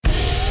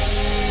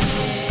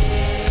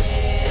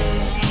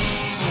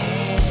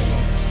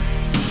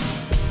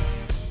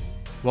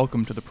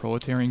Welcome to The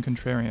Proletarian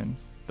Contrarian,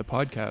 the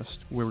podcast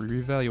where we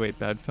reevaluate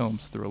bad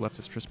films through a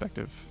leftist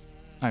perspective.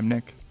 I'm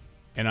Nick.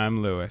 And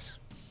I'm Lewis.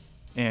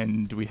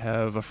 And we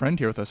have a friend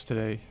here with us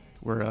today.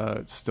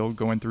 We're still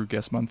going through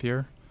guest month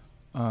here.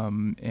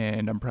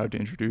 And I'm proud to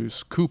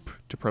introduce Coop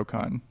to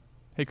ProCon.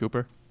 Hey,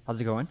 Cooper. How's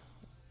it going?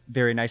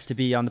 Very nice to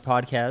be on the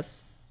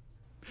podcast.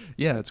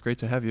 Yeah, it's great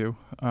to have you.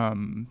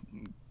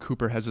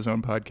 Cooper has his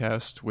own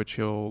podcast, which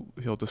he'll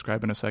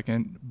describe in a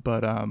second.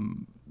 But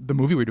the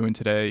movie we're doing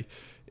today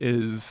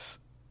is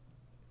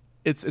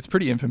it's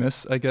pretty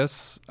infamous, I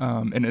guess,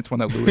 and it's one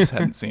that Lewis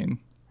hadn't seen.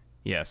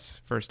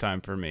 Yes, first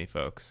time for me,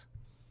 folks.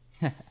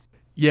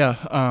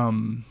 Yeah,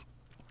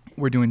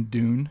 we're doing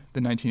Dune, the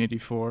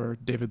 1984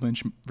 David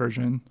Lynch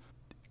version,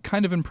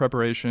 kind of in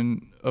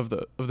preparation of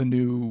the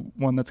new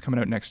one that's coming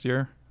out next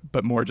year,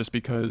 but more just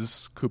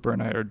because Cooper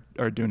and I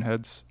are Dune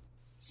heads.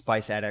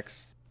 Spice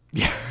addicts.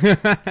 Yeah,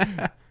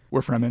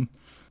 we're Fremen.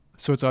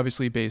 So it's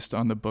obviously based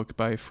on the book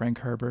by Frank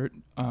Herbert,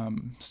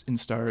 and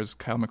stars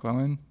Kyle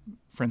MacLachlan,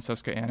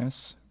 Francesca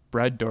Annis,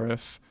 Brad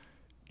Dourif,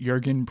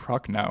 Jürgen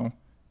Prochnow,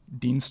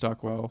 Dean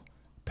Stockwell,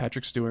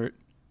 Patrick Stewart,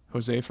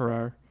 Jose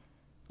Ferrer,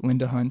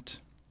 Linda Hunt,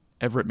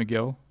 Everett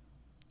McGill,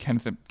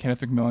 Kenneth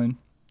McMillan,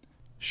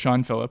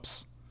 Sean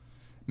Phillips,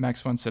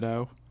 Max von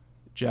Sydow,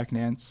 Jack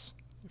Nance,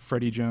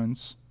 Freddie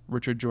Jones,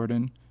 Richard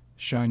Jordan,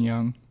 Sean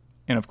Young,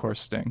 and of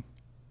course Sting.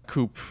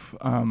 Coop,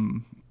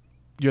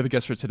 you're the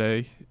guest for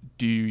today.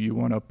 Do you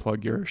want to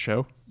plug your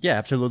show? Yeah,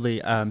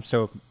 absolutely.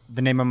 So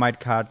the name of my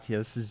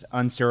podcast is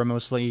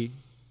Unceremoniously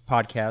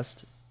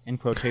Podcast, in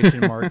quotation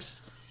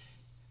marks,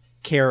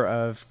 care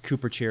of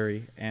Cooper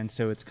Cherry. And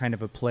so it's kind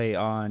of a play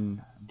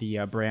on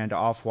the brand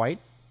Off-White.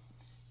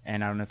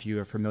 And I don't know if you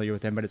are familiar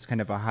with them, but it's kind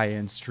of a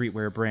high-end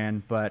streetwear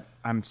brand. But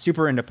I'm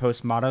super into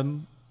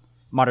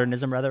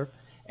modernism,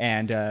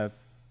 and I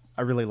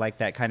really like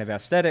that kind of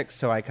aesthetic,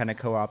 so I kind of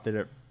co-opted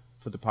it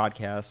for the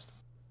podcast.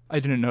 I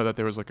didn't know that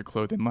there was like a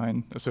clothing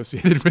line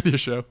associated with your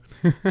show.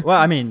 Well,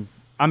 I mean,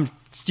 I'm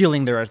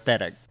stealing their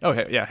aesthetic. Oh,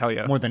 yeah, hell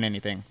yeah. More than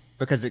anything,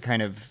 because it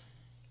kind of,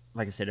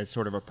 like I said, it's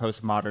sort of a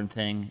postmodern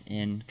thing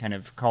in kind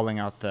of calling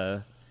out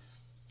the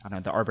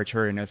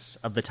arbitrariness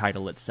of the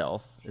title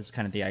itself is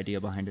kind of the idea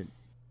behind it.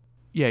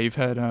 Yeah, you've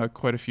had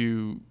quite a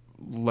few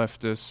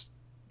leftist,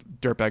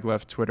 dirtbag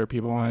left Twitter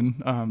people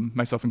on,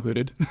 myself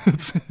included.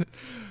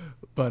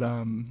 But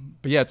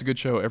yeah, it's a good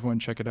show. Everyone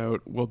check it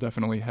out. We'll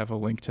definitely have a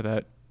link to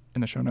that in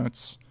the show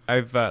notes.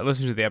 I've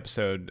listened to the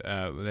episode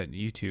that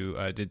you two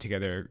did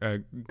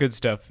together. Good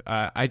stuff.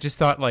 I just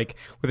thought, like,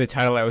 with the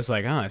title, I was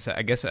like, so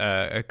I guess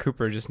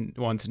Cooper just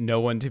wants no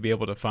one to be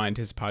able to find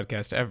his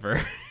podcast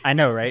ever. I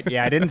know, right?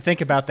 Yeah, I didn't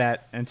think about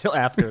that until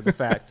after the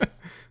fact.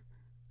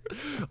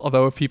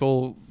 Although if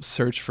people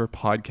search for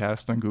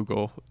podcast on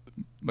Google,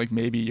 like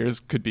maybe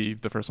yours could be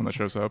the first one that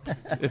shows up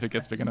if it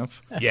gets big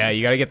enough. Yeah,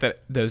 you got to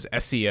get those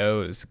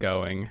SEOs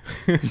going.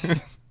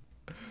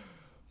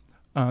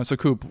 So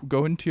Coop,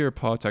 go into your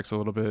politics a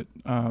little bit.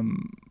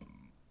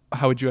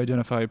 How would you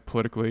identify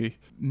politically?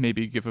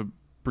 Maybe give a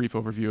brief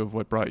overview of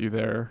what brought you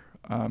there,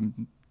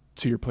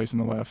 to your place on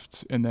the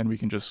left, and then we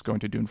can just go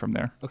into Dune from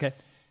there. Okay.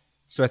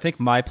 So I think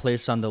my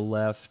place on the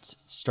left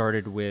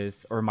started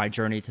with, or my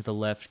journey to the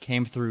left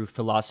came through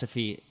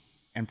philosophy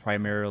and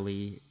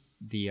primarily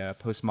the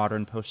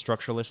postmodern,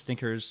 post-structuralist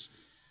thinkers.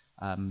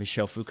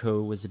 Michel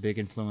Foucault was a big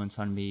influence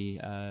on me,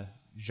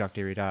 Jacques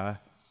Derrida,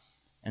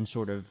 and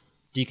sort of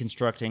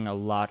deconstructing a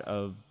lot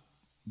of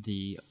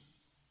the,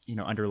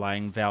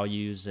 underlying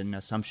values and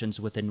assumptions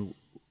within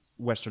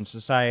Western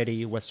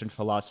society, Western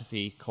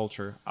philosophy,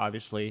 culture,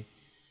 obviously,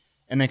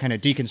 and then kind of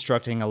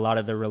deconstructing a lot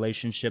of the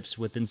relationships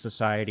within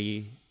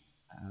society,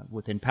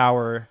 within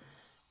power,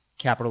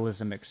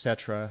 capitalism,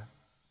 etc.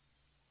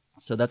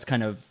 So that's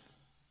kind of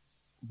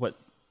what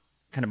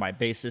kind of my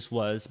basis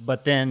was.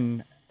 But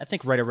then I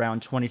think right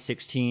around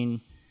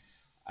 2016,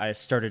 I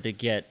started to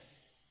get,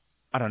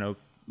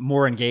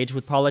 more engaged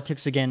with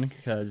politics again,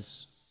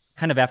 because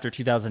kind of after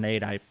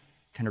 2008, I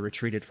kind of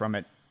retreated from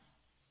it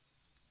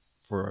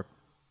for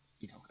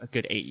a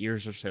good 8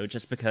 years or so,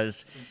 just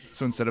because.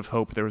 So instead of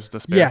hope, there was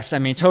despair. Yes, I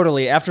mean,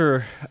 totally.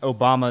 After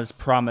Obama's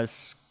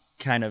promise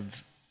kind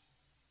of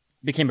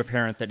became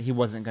apparent that he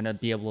wasn't going to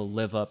be able to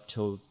live up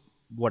to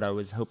what I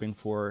was hoping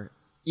for,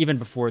 even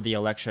before the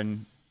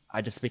election,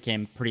 I just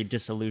became pretty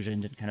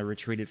disillusioned and kind of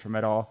retreated from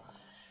it all.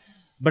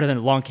 But then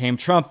along came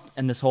Trump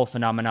and this whole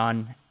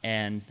phenomenon,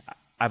 and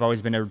I've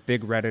always been a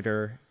big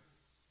Redditor,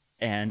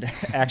 and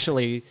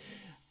actually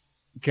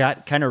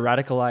got kind of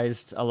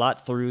radicalized a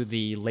lot through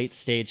the late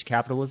stage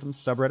capitalism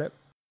subreddit.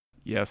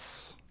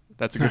 Yes,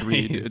 that's a good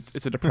read.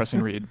 It's a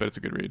depressing read, but it's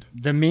a good read.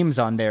 The memes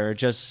on there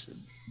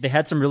they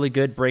had some really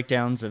good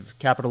breakdowns of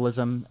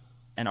capitalism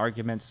and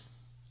arguments,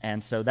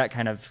 and so that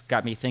kind of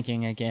got me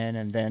thinking again.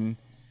 And then,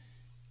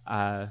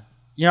 I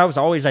was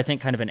always, I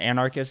think, kind of an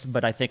anarchist,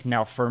 but I think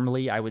now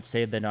firmly I would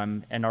say that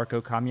I'm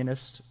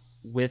anarcho-communist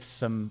with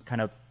some kind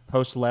of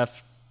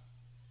post-left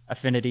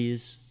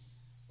affinities,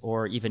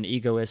 or even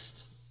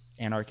egoist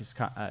anarchist,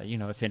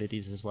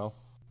 affinities as well.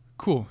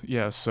 Cool.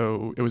 Yeah.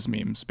 So it was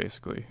memes,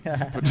 basically.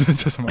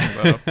 To sum all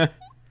that up.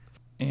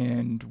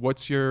 And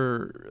what's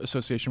your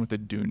association with the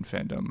Dune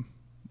fandom?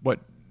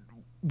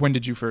 When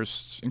did you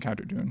first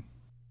encounter Dune?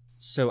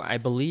 So I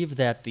believe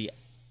that the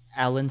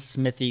Alan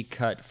Smithy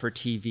cut for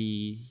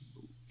TV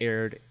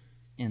aired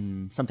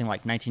in something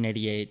like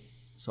 1988.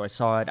 So I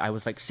saw it. I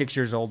was like 6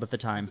 years old at the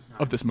time.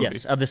 Of this movie?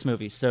 Yes, of this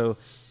movie. So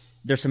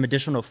there's some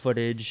additional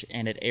footage,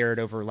 and it aired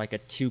over like a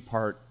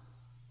 2-part,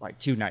 like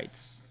 2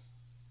 nights.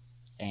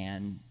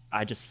 And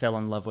I just fell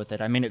in love with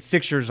it. I mean, at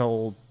 6 years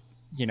old,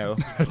 you know,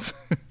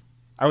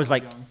 I was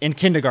like in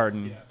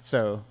kindergarten.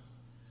 So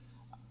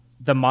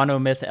the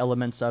monomyth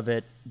elements of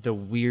it, the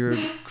weird,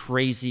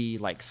 crazy,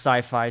 like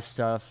sci-fi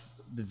stuff,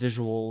 the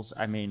visuals.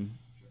 I mean,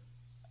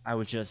 I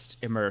was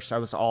just immersed. I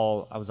was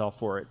all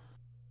for it.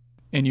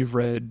 And you've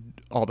read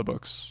all the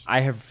books?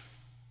 I have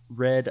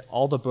read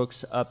all the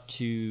books up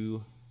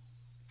to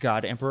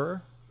God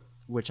Emperor,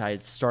 which I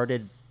had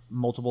started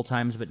multiple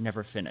times but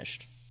never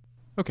finished.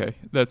 Okay,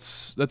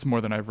 that's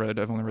more than I've read.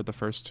 I've only read the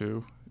first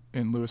 2.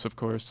 And Lewis, of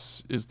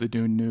course, is the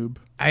Dune noob.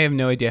 I have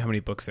no idea how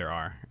many books there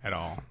are at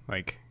all.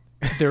 Like,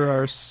 there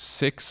are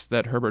 6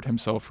 that Herbert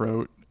himself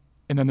wrote,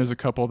 and then there's a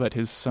couple that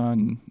his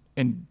son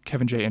and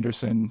Kevin J.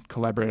 Anderson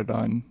collaborated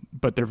on,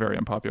 but they're very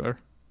unpopular.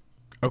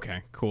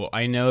 okay, cool.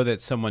 I know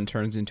that someone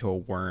turns into a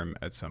worm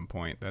at some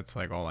point. That's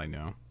like all I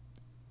know.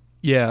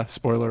 Yeah,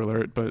 spoiler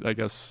alert, but I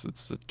guess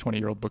it's a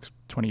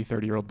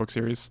 30-year-old book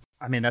series.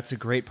 I mean, that's a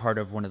great part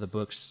of one of the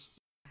books.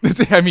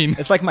 I mean,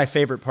 It's like my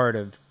favorite part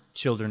of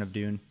Children of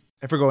Dune.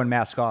 If we're going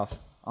mask off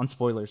on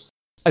spoilers.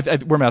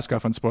 we're mask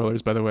off on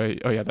spoilers, by the way.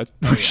 Oh yeah,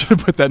 we should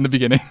have put that in the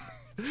beginning.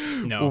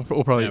 No,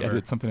 we'll probably never.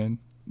 edit something in.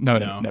 No,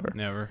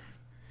 never.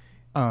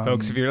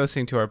 Folks, if you're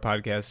listening to our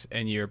podcast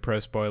and you're pro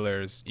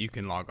spoilers, you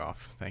can log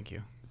off. Thank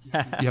you. You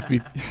have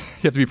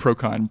to be pro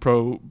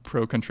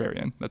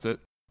contrarian. That's it.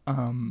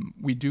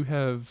 We do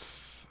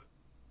have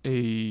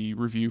a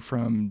review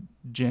from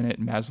Janet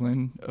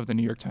Maslin of the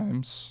New York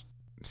Times.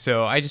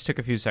 So I just took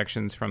a few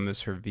sections from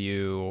this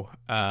review.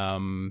 A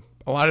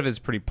lot of it is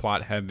pretty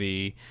plot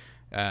heavy.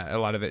 A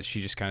lot of it,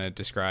 she just kind of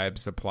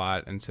describes the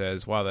plot and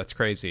says, wow, that's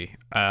crazy.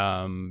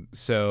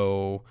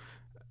 So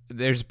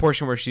there's a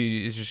portion where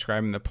she is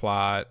describing the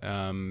plot,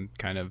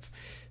 kind of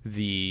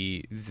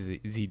the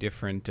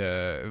different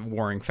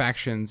warring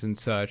factions and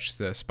such,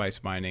 the spice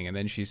mining. And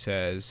then she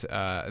says,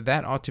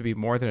 that ought to be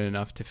more than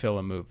enough to fill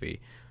a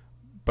movie.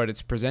 But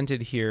it's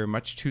presented here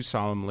much too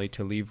solemnly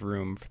to leave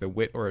room for the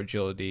wit or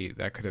agility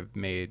that could have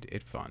made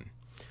it fun.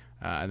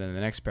 And then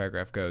the next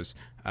paragraph goes,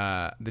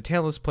 the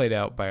tale is played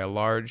out by a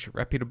large,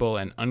 reputable,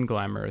 and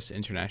unglamorous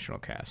international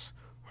cast.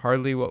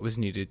 Hardly what was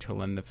needed to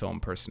lend the film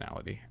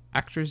personality.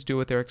 Actors do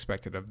what they're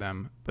expected of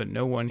them, but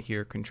no one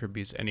here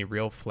contributes any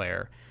real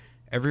flair.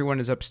 Everyone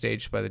is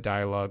upstaged by the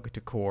dialogue,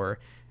 decor,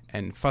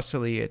 and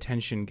fussily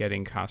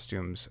attention-getting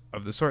costumes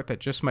of the sort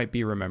that just might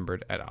be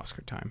remembered at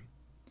Oscar time.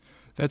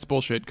 That's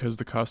bullshit, because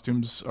the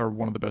costumes are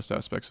one of the best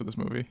aspects of this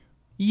movie.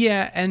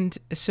 Yeah, and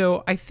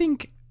so I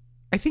think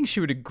she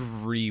would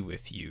agree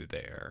with you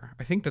there.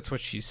 I think that's what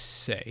she's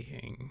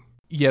saying.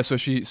 Yeah, so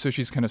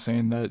she's kind of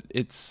saying that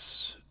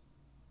it's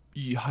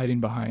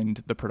hiding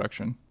behind the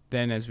production.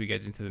 Then as we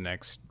get into the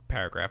next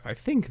paragraph, I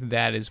think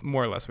that is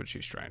more or less what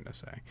she's trying to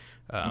say.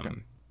 Okay.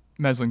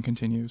 Maslin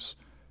continues,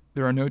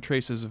 there are no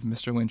traces of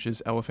Mr.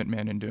 Lynch's Elephant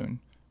Man in Dune,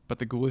 but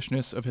the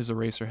ghoulishness of his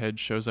Eraserhead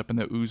shows up in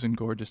the ooze and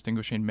gore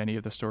distinguishing many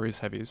of the story's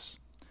heavies.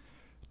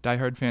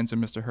 Diehard fans of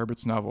Mr.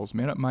 Herbert's novels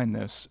may not mind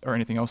this or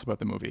anything else about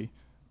the movie,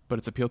 but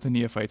its appeal to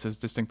neophytes is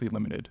distinctly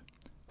limited.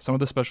 Some of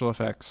the special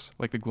effects,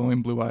 like the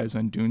glowing blue eyes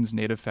on Dune's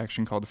native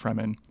faction called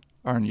Fremen,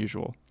 are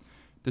unusual.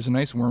 There's a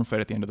nice worm fight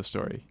at the end of the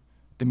story.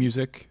 The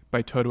music,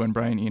 by Toto and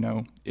Brian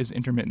Eno, is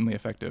intermittently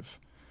effective,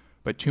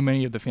 but too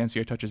many of the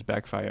fancier touches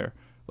backfire,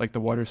 like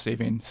the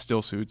water-saving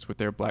still suits with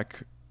their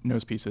black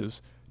nose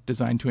pieces,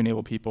 designed to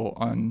enable people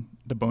on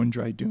the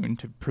bone-dry dune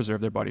to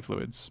preserve their body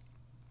fluids.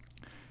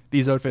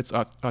 These outfits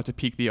ought to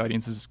pique the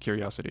audience's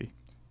curiosity.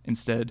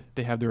 Instead,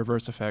 they have the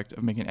reverse effect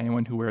of making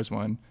anyone who wears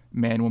one,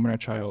 man, woman, or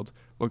child,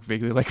 look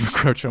vaguely like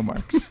Groucho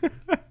Marx.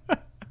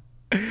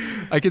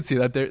 I could see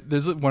that.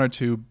 There's one or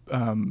two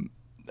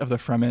of the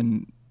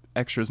Fremen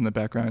extras in the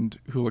background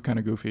who look kind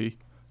of goofy.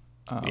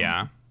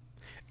 Yeah.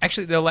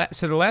 Actually, the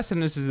last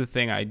sentence is the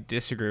thing I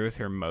disagree with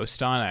her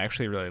most on. I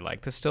actually really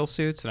like the still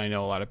suits, and I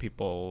know a lot of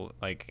people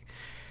like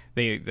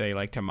they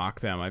like to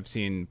mock them. I've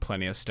seen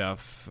plenty of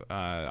stuff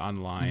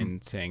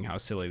online saying how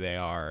silly they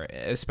are,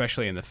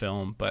 especially in the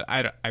film. But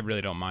I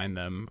really don't mind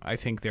them. I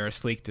think they're a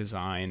sleek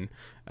design.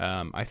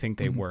 I think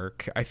they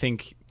work. I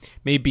think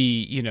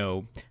maybe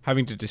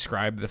having to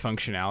describe the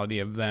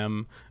functionality of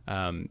them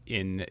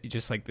in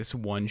just like this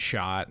one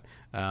shot.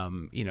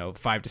 5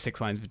 to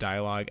 6 lines of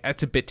dialogue.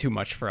 That's a bit too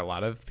much for a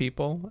lot of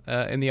people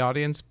in the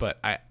audience, but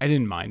I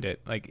didn't mind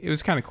it. Like, it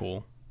was kind of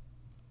cool.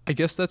 I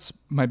guess that's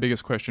my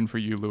biggest question for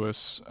you,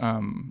 Lewis.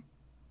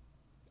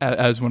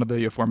 As one of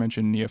the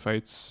aforementioned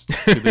neophytes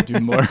to the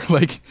Dune lore,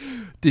 like,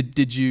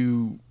 did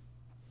you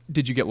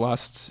get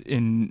lost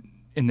in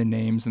the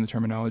names and the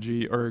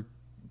terminology, or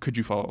could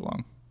you follow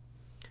along?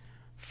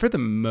 For the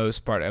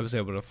most part, I was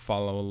able to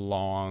follow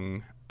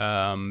along.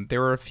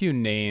 There were a few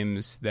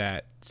names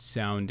that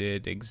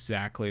sounded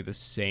exactly the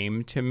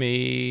same to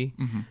me.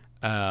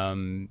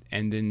 And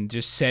then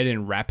just said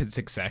in rapid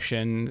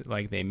succession,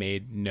 like they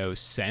made no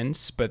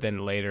sense. But then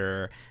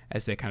later,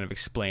 as they kind of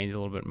explained a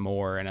little bit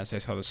more, and as I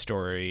saw the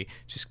story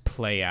just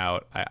play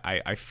out,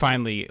 I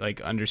finally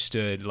like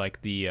understood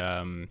like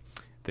the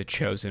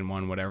chosen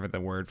one, whatever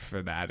the word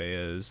for that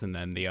is, and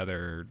then the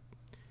other.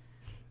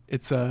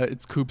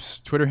 It's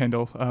Coop's Twitter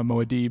handle,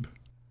 Moadib.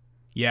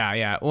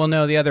 Yeah. Well,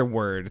 no, the other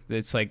word.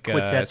 It's like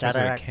it's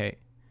also a K.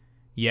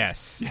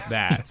 Yes,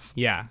 that.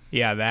 Yes.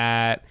 Yeah,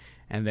 that.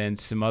 And then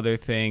some other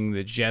thing,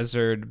 the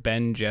Jezzard,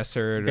 Ben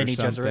Jessard or Benny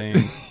something.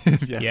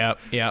 Yeah.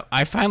 Yep.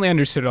 I finally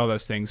understood all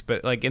those things,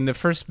 but like in the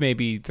first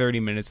maybe 30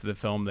 minutes of the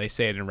film, they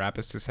say it in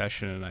rapid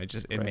succession, and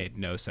it made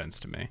no sense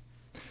to me.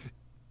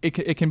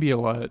 It can be a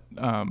lot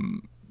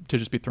to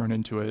just be thrown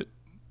into it.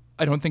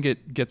 I don't think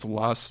it gets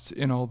lost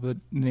in all the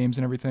names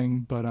and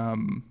everything, but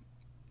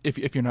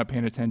if you're not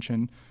paying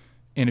attention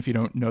and if you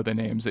don't know the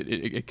names,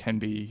 it can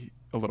be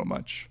a little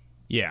much.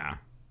 Yeah,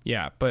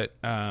 but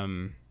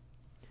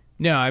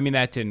no, I mean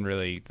that didn't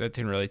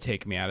really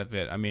take me out of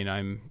it. I mean,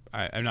 I'm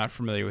not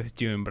familiar with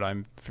Dune, but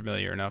I'm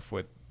familiar enough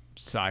with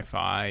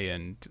sci-fi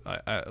and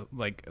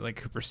like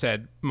Cooper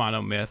said,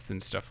 monomyth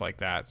and stuff like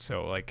that.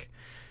 So like,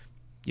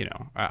 you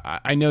know,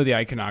 I know the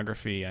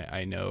iconography.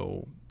 I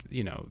know,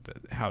 you know,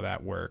 how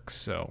that works.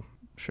 So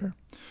sure.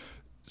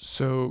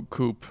 So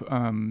Coop,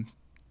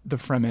 the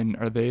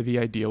Fremen, are they the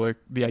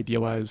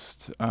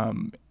idealized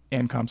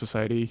ANCOM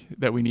society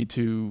that we need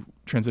to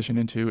transition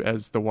into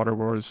as the Water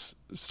Wars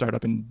start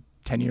up in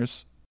 10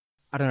 years?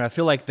 I don't know. I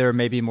feel like they're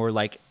maybe more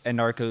like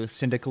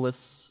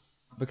anarcho-syndicalists,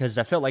 because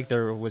I felt like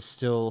there was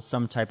still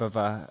some type of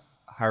a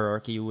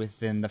hierarchy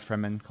within the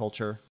Fremen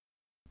culture.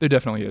 There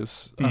definitely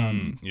is.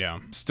 Yeah.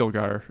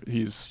 Stilgar,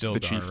 he's the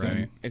Stilgar, chieftain.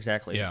 right.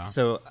 Exactly. Yeah.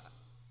 So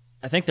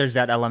I think there's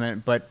that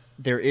element, but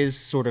there is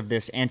sort of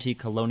this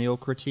anti-colonial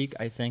critique,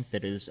 I think,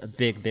 that is a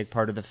big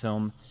part of the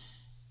film.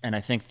 And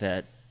I think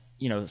that,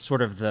 you know,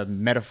 sort of the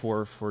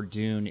metaphor for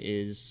Dune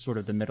is sort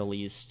of the Middle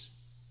East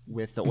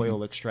with the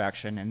oil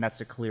extraction, and that's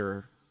a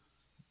clear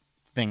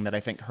thing that I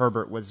think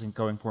Herbert wasn't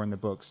going for in the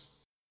books.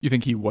 You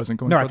think he wasn't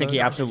going No, for I think that?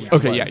 he absolutely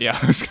Okay, was. yeah.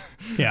 I was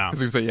going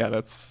to say, yeah,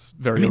 that's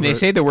very I mean, they overt.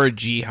 say the word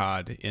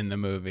jihad in the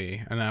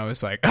movie, and I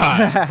was like,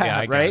 yeah,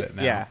 I right? got it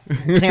now. Yeah.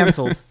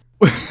 Canceled.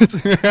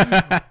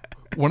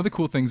 One of the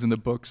cool things in the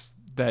books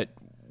that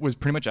was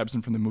pretty much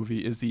absent from the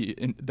movie is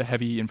the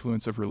heavy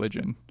influence of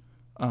religion.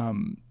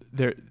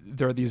 There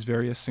are these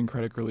various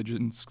syncretic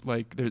religions,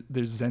 like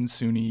there's Zen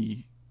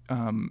Sunni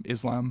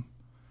Islam,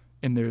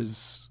 and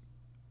there's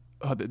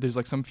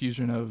like some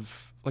fusion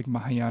of like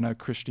Mahayana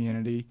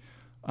Christianity.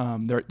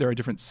 There are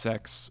different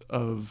sects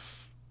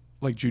of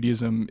like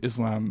Judaism,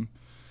 Islam,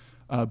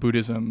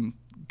 Buddhism,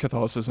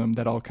 Catholicism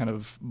that all kind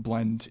of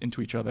blend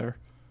into each other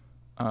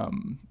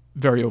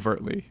very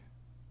overtly.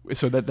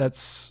 So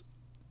that's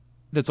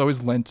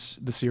always lent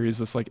the series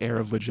this like air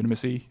of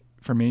legitimacy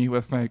for me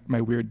with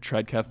my weird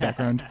Tridcath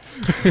background.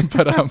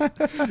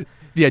 But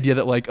the idea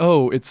that like,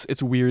 oh,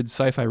 it's weird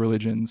sci-fi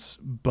religions,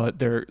 but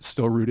they're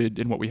still rooted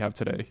in what we have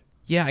today.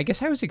 Yeah, I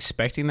guess I was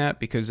expecting that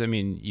because, I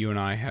mean, you and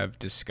I have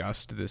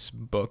discussed this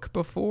book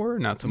before,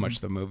 not so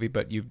much the movie,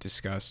 but you've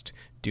discussed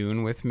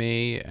Dune with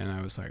me, and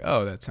I was like,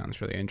 oh, that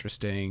sounds really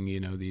interesting, you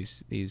know,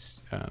 these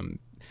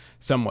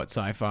somewhat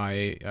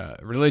sci-fi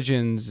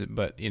religions,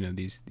 but, you know,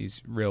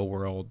 these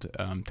real-world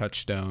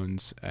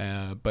touchstones.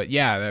 But,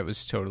 yeah, that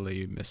was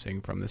totally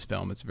missing from this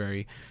film. It's a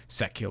very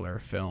secular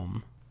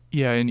film.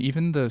 Yeah, and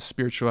even the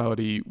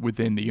spirituality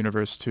within the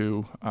universe,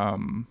 too,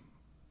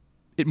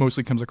 it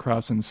mostly comes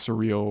across in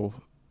surreal,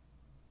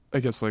 I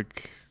guess,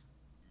 like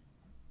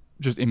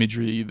just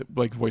imagery,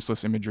 like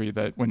voiceless imagery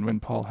that when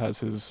Paul has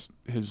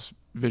his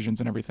visions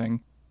and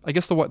everything. I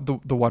guess the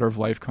water of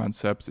life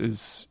concept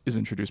is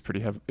introduced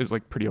pretty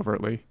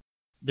overtly.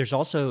 There's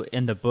also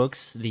in the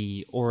books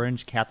the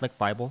Orange Catholic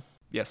Bible.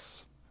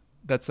 Yes,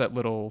 that's that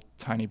little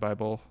tiny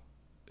Bible.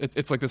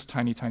 It's like this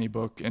tiny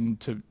book, and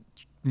to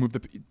move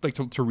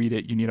to read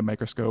it, you need a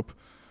microscope.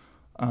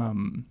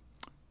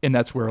 And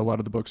that's where a lot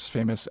of the book's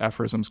famous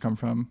aphorisms come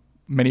from,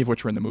 many of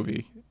which were in the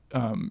movie,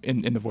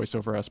 in the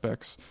voiceover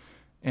aspects.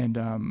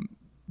 And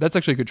that's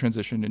actually a good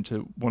transition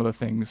into one of the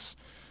things,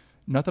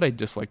 not that I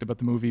disliked about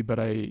the movie, but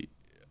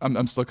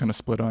I'm still kind of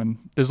split on.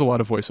 There's a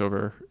lot of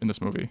voiceover in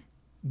this movie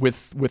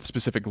with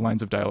specific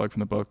lines of dialogue from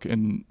the book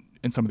and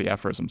some of the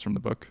aphorisms from the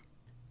book.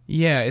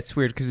 Yeah, it's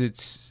weird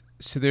because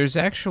there's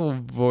actual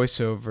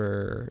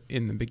voiceover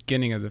in the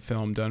beginning of the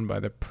film done by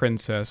the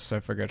princess, I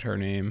forget her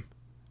name.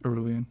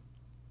 Aurelian.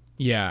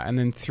 Yeah, and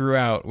then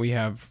throughout we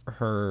have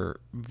her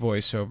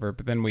voiceover,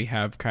 but then we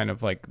have kind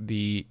of like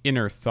the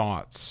inner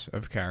thoughts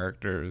of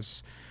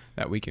characters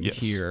that we can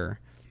hear.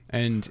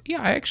 And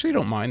yeah, I actually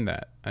don't mind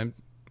that. I'm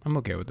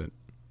okay with it.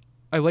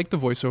 I like the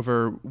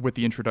voiceover with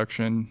the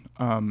introduction,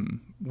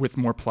 with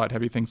more plot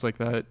heavy things like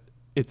that.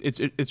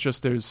 It's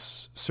just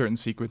there's certain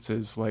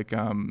sequences like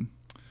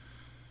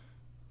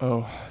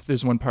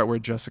there's one part where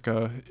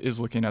Jessica is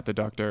looking at the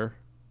doctor,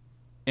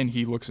 and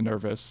he looks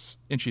nervous,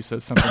 and she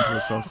says something to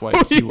herself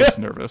like, he looks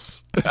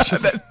nervous. It's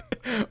just,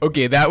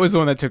 Okay, that was the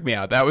one that took me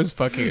out. That was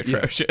fucking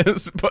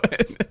atrocious,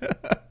 but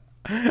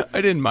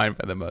I didn't mind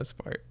for the most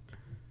part.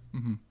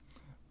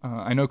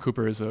 I know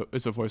Cooper is a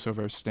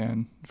voiceover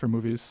stan for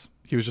movies.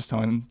 He was just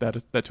telling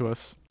that to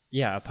us.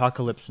 Yeah,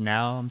 Apocalypse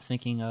Now. I'm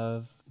thinking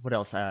of what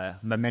else?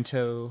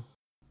 Memento.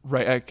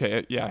 Right.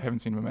 Okay. Yeah, I haven't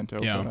seen Memento.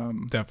 Yeah,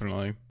 But,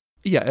 definitely.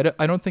 yeah,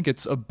 I don't think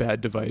it's a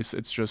bad device.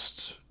 It's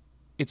just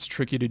it's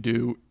tricky to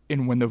do,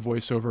 and when the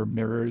voiceover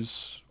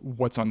mirrors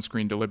what's on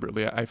screen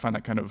deliberately, I find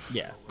that kind of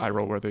eye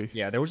roll worthy.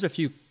 Yeah, there was a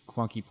few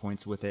clunky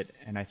points with it,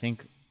 and I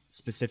think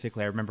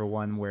specifically I remember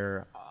one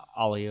where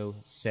Alio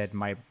said,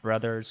 "My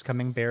brother's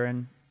coming,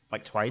 Baron,"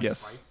 like twice.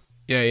 Yes.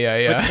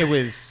 Yeah. But it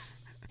was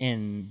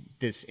in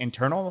this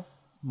internal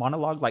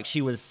monologue, like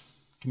she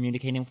was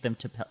communicating with them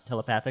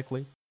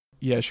telepathically.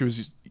 Yeah, she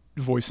was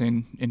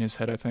voicing in his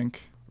head, I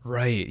think.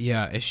 Right,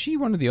 yeah. Is she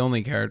one of the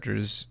only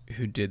characters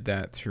who did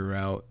that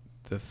throughout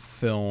the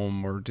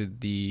film, or did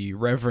the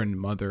Reverend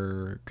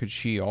Mother, could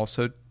she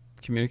also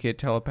communicate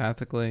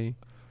telepathically?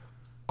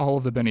 All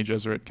of the Bene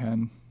Gesserit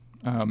can.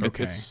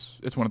 Okay.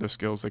 It's one of their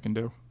skills they can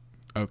do.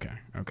 Okay,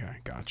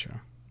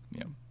 gotcha.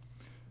 Yeah.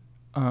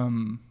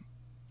 And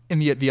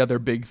the other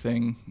big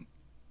thing,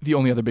 the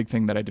only other big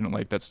thing that I didn't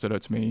like that stood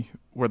out to me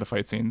were the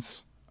fight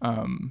scenes.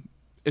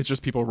 It's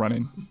just people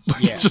running.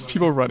 Yeah. Just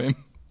people running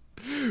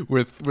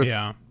with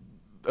Yeah.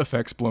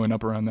 effects blowing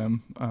up around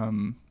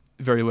them.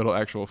 Very little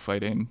actual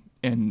fighting.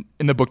 And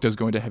the book does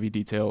go into heavy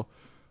detail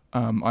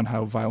on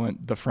how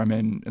violent the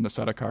Fremen and the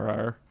Sardaukar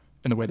are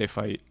and the way they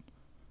fight.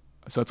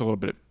 So that's a little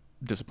bit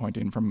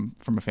disappointing from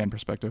a fan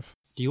perspective.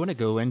 Do you want to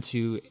go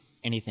into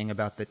anything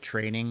about the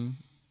training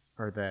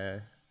or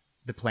the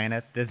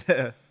planet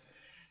that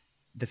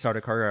the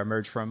Sardaukar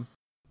emerged from?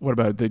 What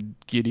about the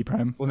Giedi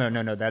Prime? Well,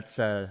 no, that's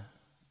the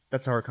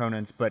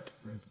Harkonnens, but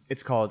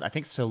it's called, I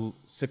think,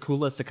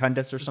 Secula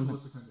Secundus or something.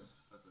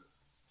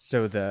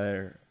 So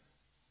they're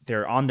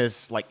on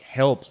this like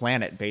hell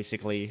planet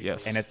basically,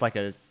 Yes. and it's like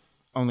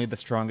only the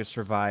strongest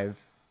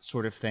survive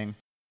sort of thing.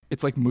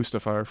 It's like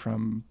Mustafar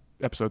from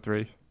Episode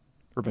 3,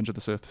 Revenge of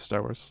the Sith,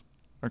 Star Wars.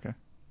 Okay.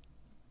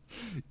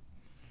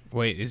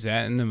 Wait, is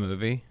that in the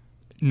movie?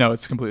 No,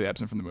 it's completely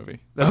absent from the movie.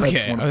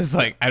 Okay, I was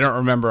like, I don't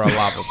remember a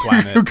lava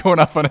planet. We're going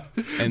off on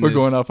And we're this-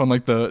 going off on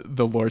like the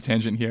lore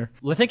tangent here.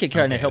 Well, I think it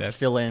kind of Okay, helps that's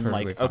fill in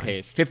perfectly like, fine.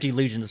 okay, 50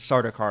 legions of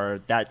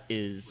Sardaukar,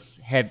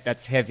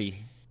 that's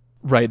heavy.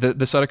 Right. The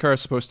Sardaukar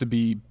is supposed to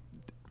be,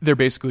 they're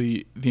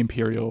basically the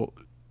Imperial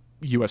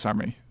U.S.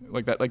 Army.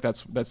 Like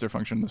that's their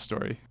function in the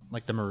story.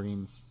 Like the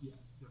Marines.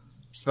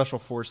 Special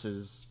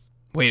Forces.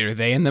 Wait, are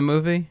they in the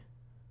movie?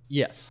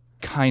 Yes.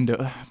 Kind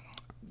of.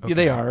 Yeah,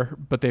 they are,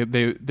 but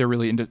they're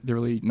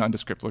really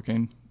nondescript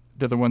looking.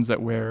 They're the ones that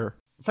wear.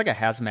 It's like a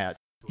hazmat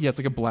Yeah, it's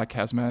like a black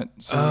hazmat.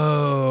 So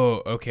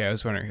Oh, okay. I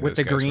was wondering who with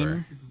the those guys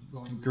green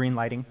were. green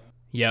lighting.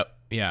 Yep,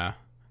 yeah.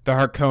 The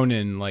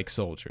Harkonnen like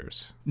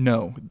soldiers.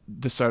 no,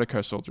 the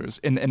Sardaukar soldiers,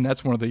 and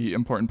that's one of the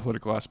important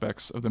political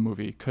aspects of the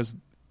movie because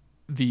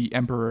the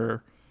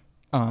Emperor,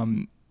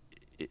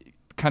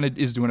 kind of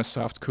is doing a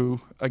soft coup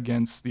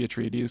against the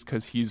Atreides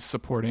because he's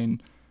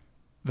supporting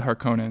the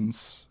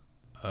Harkonnens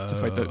to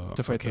fight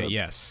okay, the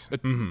yes. the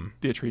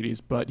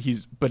Atreides, but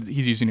he's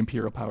using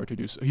Imperial power to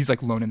do so. He's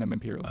like loaning them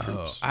Imperial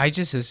troops. I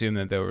just assumed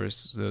that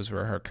those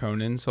were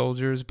Harkonnen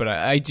soldiers, but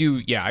I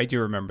do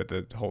remember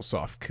the whole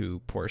soft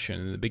coup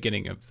portion in the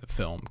beginning of the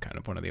film, kind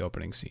of one of the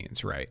opening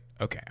scenes, right?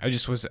 Okay,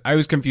 I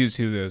was confused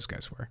who those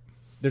guys were.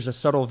 There's a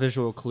subtle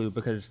visual clue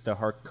because the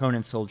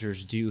Harkonnen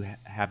soldiers do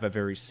have a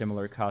very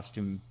similar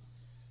costume,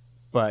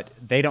 but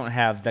they don't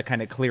have that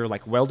kind of clear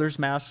like welder's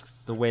mask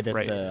the way that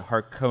Right. the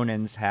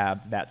Harkonnens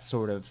have that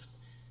sort of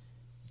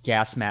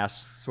gas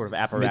mask sort of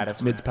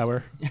apparatus. Mid's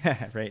power.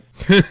 Right.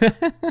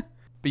 But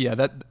yeah,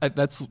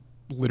 that's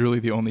literally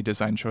the only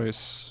design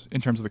choice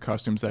in terms of the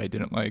costumes that I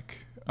didn't like.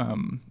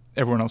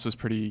 Everyone else is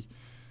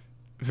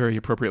very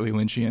appropriately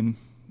Lynchian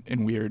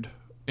and weird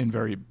and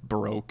very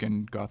Baroque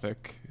and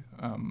Gothic.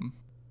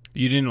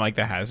 You didn't like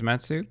the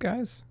hazmat suit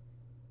guys?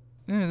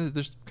 They're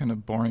just kind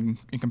of boring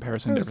in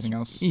comparison to everything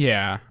else.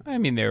 Yeah, I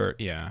mean they were.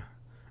 Yeah,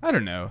 I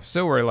don't know.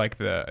 So were like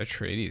the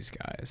Atreides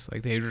guys.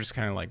 Like they were just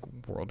kind of like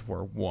World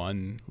War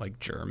I, like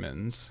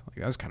Germans. Like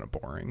that was kind of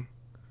boring.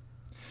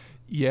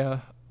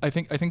 Yeah, I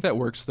think that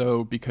works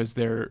though because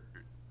they're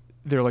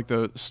like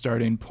the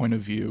starting point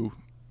of view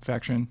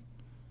faction.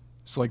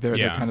 So like they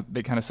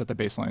kind of set the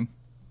baseline.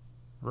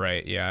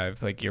 Right, yeah.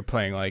 If like you're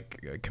playing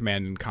like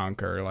Command and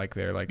Conquer, like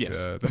they're like Yes.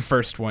 the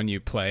first one you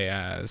play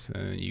as,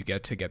 and you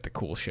get the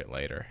cool shit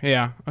later.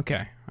 Yeah,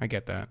 okay, I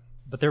get that.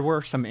 But there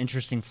were some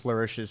interesting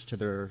flourishes to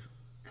their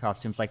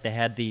costumes. Like they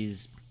had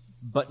these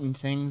button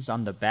things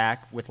on the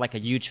back with like a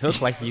huge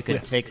hook, like you could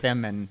Yes. take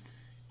them and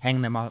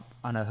hang them up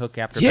on a hook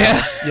after Yeah,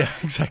 battle. Yeah,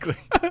 exactly.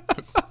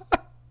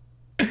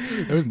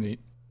 That was neat.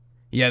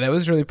 yeah, that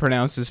was really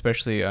pronounced,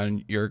 especially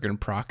on Jurgen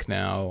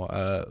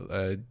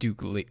Prochnow,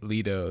 Duke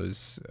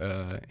Leto's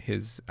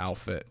his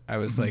outfit. I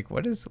was like,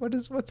 what's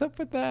up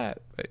with that?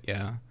 But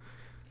yeah,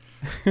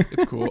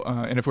 It's cool.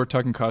 And if we're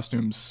talking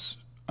costumes,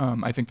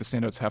 I think the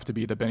standouts have to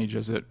be the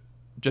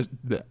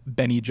the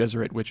Benny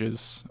Gesserit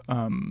witches.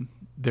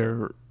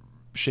 Their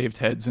shaved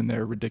heads and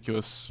their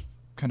ridiculous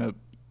kind of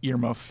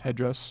earmuff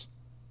headdress.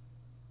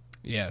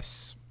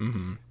 Yes.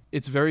 Mm-hmm.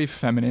 It's very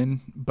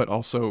feminine, but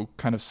also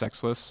kind of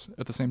sexless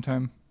at the same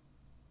time.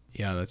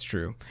 Yeah, that's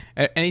true.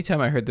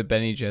 Anytime I heard the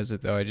Benny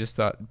Gesserit, though, I just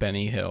thought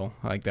Benny Hill.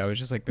 Like, that was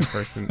just like the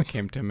first thing that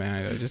came to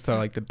mind. I just thought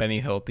like the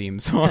Benny Hill theme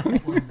song.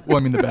 Well,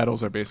 I mean, the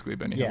battles are basically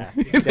Benny Hill.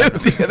 Yeah,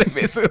 definitely. Yeah, they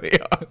basically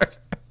are.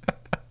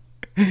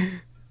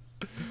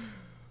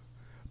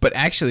 But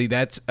actually,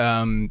 that's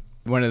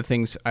one of the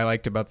things I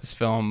liked about this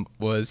film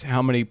was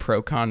how many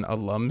Procon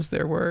alums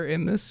there were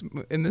in this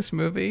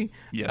movie.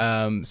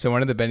 Yes. So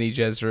one of the Benny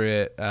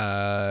Gesserit,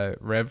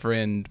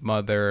 Reverend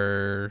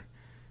Mother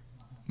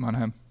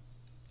Monheim.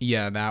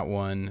 Yeah, that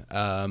one.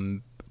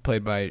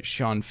 Played by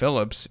Sean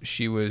Phillips.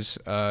 She was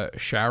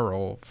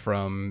Cheryl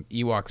from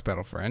Ewoks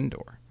Battle for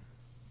Endor.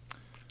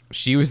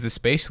 She was the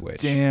space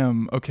witch.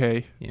 Damn.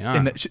 Okay. Yeah.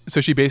 And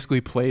so she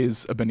basically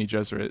plays a Benny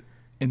Gesserit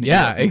in the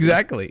Yeah, Ewok movie.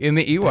 exactly. In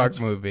the Ewok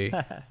movie.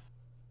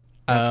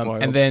 That's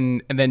wild. And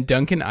then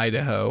Duncan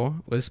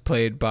Idaho was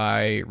played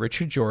by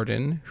Richard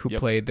Jordan, who Yep.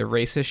 played the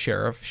racist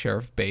sheriff,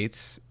 Sheriff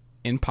Bates,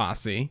 in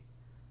Posse.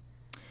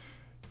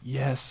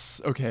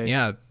 Yes. Okay.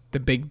 Yeah, the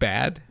big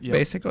bad, Yep.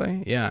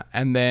 basically. Yeah.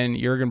 And then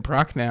Jürgen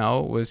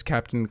Prochnow was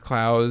Captain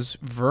Klaus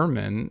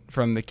Vermin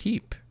from The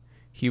Keep.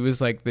 He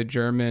was like the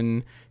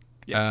German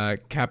Yes.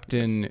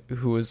 captain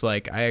who was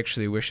like, I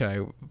actually wish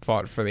I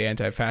fought for the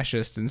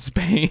anti-fascist in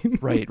Spain.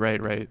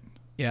 Right.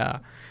 Yeah.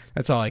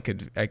 That's all I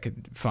could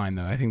find,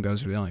 though. I think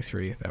those were the only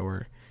three that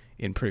were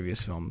in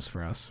previous films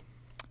for us.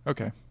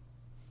 Okay.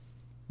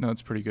 No,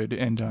 it's pretty good.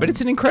 And But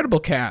it's an incredible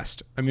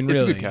cast. I mean, it's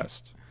really. a good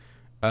cast.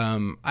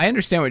 I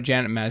understand what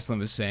Janet Maslin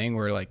was saying,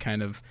 where like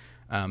kind of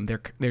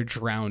they're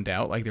drowned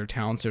out, like their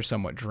talents are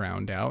somewhat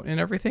drowned out and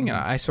everything, and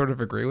I sort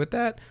of agree with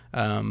that.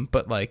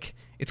 But like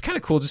it's kind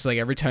of cool, just like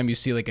every time you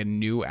see like a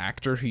new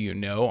actor who you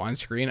know on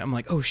screen, I'm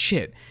like, oh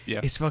shit, Yeah.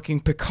 it's fucking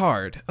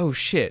Picard. Oh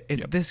shit, it's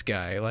Yep. this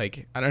guy.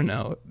 Like I don't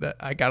know, that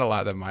I got a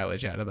lot of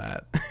mileage out of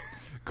that.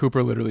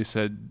 Cooper literally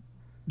said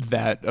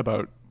that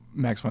about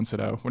Max von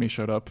Sydow when he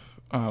showed up.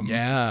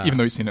 Yeah. Even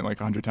though he's seen it like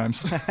 100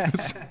 times.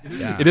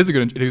 Yeah. It is a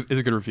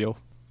good reveal.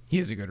 He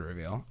is a good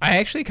reveal. I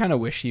actually kind of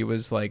wish he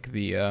was like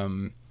the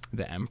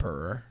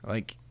Emperor.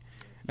 Like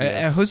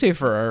Yes. Jose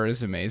Ferrer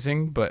is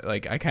amazing, but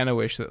like I kind of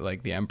wish that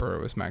like the Emperor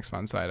was Max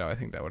von Sydow. I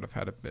think that would have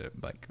had a bit of,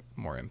 like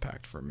more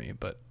impact for me,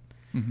 but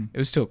Mm-hmm. it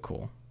was still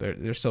cool.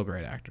 They're still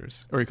great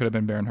actors. Or he could have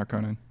been Baron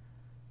Harkonnen.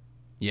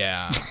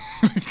 Yeah.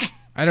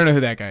 I don't know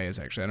who that guy is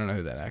actually. I don't know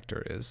who that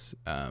actor is.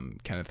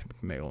 Kenneth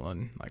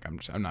McMillan. Like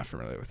I'm not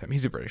familiar with him.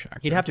 He's a British actor.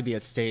 He'd have to be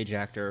a stage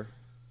actor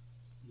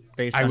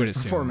based I on would his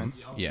assume.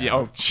 performance. Yeah. Yeah.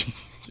 Oh, gee.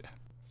 Yeah.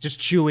 Just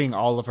chewing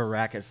all of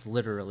Arrakis,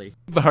 literally.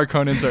 The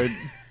Harkonnens are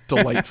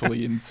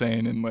delightfully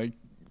insane and like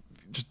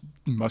just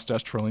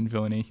mustache twirling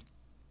villainy.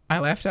 I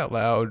laughed out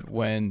loud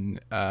when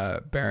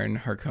Baron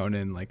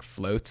Harkonnen like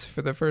floats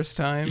for the first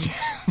time.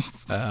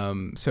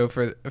 So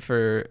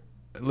for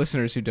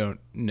listeners who don't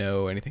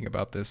know anything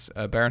about this,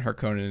 Baron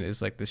Harkonnen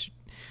is like this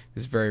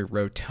very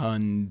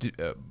rotund,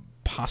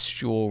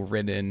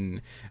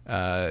 pustule-ridden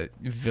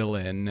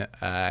villain,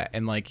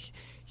 and like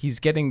he's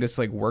getting this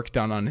like work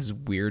done on his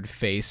weird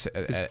face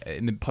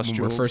in the pustules.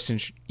 when we're first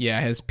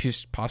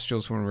his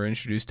pustules when we're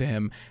introduced to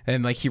him,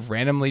 and like he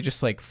randomly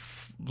just like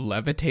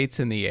levitates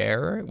in the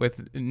air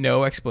with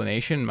no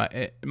explanation.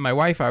 My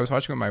wife, I was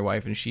watching with my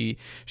wife, and she's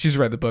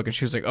read the book, and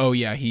she was like, oh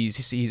yeah,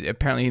 he's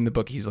apparently in the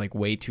book he's like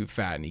way too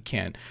fat and he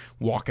can't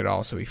walk at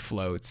all, so he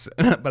floats.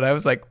 But I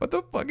was like, what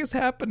the fuck is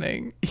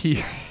happening?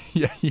 He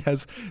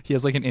has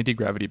like an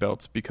anti-gravity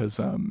belt because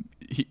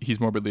he's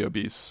morbidly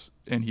obese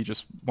and he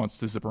just wants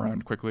to zip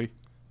around quickly.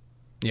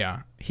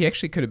 Yeah, he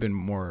actually could have been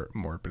more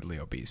morbidly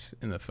obese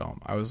in the film.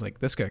 I was like,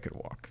 this guy could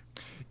walk.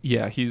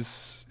 Yeah,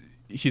 he's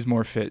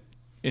more fit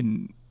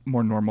and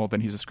more normal than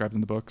he's described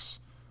in the books.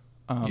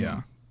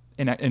 Yeah.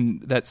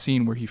 And that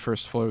scene where he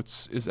first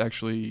floats is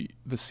actually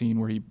the scene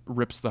where he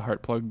rips the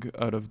heart plug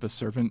out of the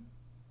servant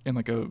in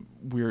like a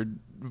weird,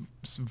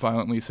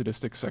 violently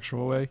sadistic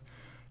sexual way.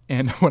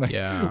 And when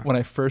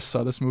I first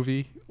saw this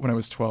movie when I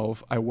was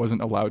 12, I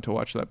wasn't allowed to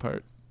watch that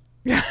part.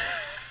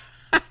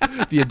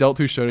 The adult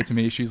who showed it to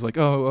me, she's like,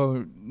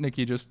 oh,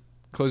 Nikki, just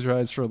close your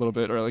eyes for a little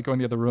bit, or like go in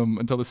the other room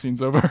until the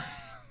scene's over.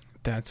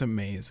 That's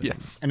amazing.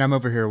 Yes. And I'm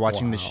over here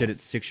watching this Wow. shit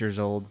at 6 years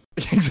old.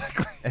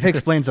 Exactly. It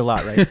explains a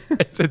lot, right?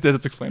 It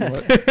does explain a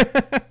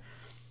lot.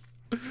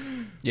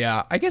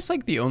 Yeah, I guess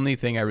like the only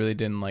thing I really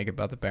didn't like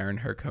about the Baron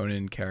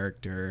Harkonnen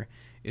character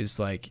is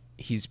like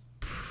he's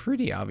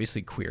pretty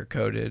obviously queer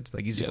coded.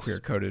 Like he's a Yes. queer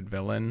coded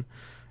villain.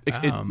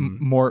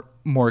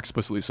 More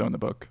explicitly so in the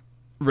book.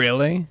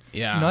 Really?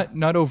 Yeah.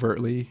 Not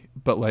overtly,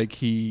 but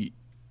like I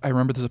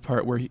remember there's a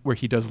part where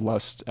he does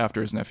lust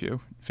after his nephew,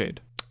 Fade.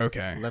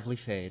 Okay. Lovely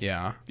fade.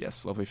 Yeah.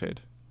 Yes, lovely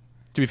Fade.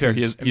 To be fair,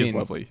 he is 'Cause, I mean-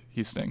 lovely.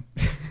 He's Sting.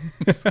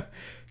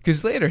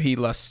 Because later he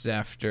lusts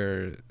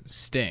after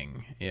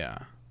Sting. Yeah.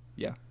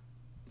 Yeah.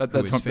 Who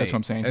That's is what Fade?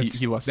 I'm saying. That's-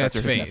 He lusts that's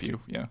after his Fade. nephew.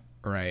 Yeah.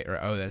 Right. Or,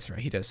 oh, that's right.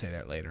 He does say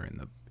that later in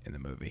the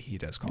movie. He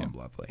does call him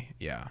Lovely.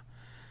 Yeah.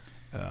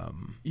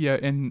 Yeah,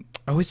 and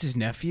it's his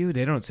nephew?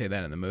 They don't say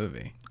that in the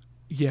movie.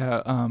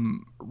 yeah,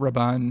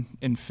 Raban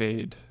and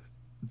Fade,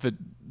 the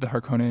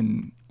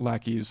Harkonnen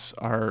lackeys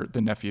are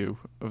the nephew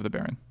of the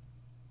Baron.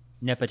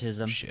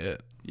 Nepotism.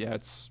 Shit. Yeah,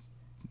 it's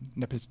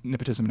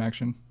nepotism in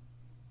action.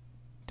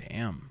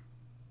 Damn.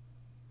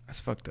 That's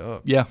fucked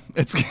up. Yeah,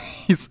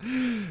 he's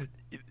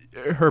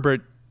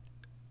Herbert.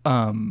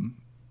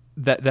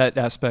 That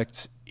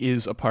aspect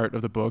is a part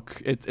of the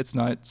book. It's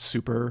not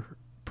super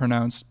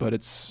pronounced, but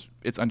it's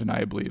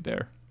undeniably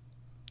there.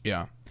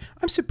 Yeah.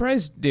 I'm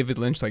surprised David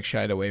Lynch like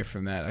shied away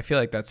from that. I feel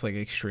like that's like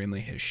extremely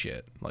his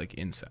shit, like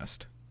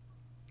incest.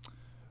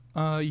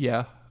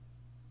 Yeah.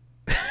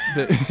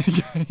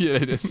 Yeah,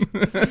 it is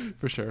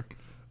for sure.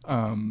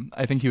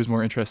 I think he was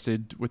more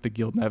interested with the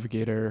Guild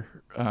Navigator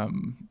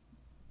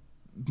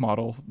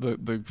model.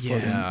 The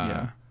floating,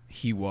 yeah.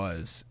 He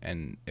was,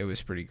 and it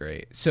was pretty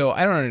great. So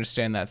I don't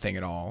understand that thing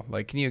at all.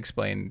 Like, can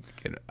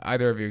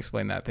either of you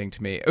explain that thing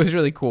to me? It was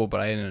really cool,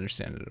 but I didn't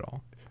understand it at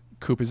all.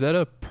 Coop, is that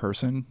a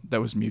person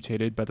that was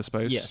mutated by the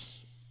spice?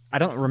 Yes. I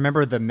don't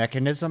remember the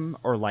mechanism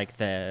or like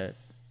the.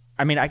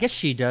 I mean, I guess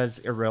she does.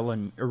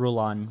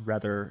 Irulan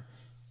rather,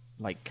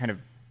 like kind of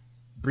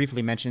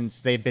briefly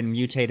mentions they've been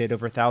mutated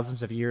over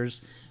thousands of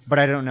years, but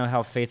I don't know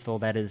how faithful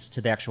that is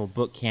to the actual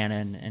book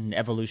canon and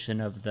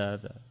evolution of the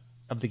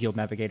Guild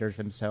Navigators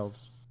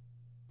themselves.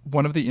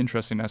 One of the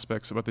interesting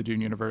aspects about the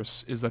Dune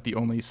universe is that the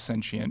only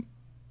sentient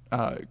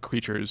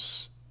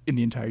creatures in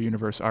the entire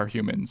universe are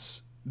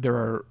humans. There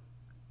are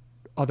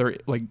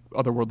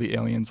otherworldly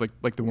aliens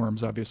like the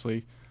worms,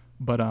 obviously,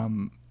 but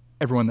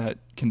everyone that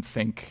can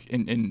think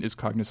and is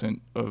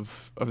cognizant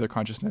of their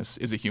consciousness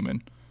is a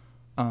human.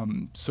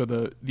 So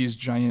these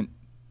giant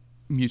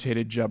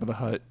mutated Jabba the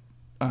Hutt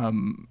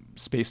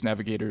space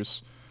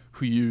navigators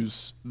who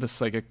use their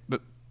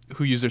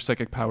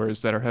psychic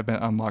powers that have been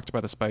unlocked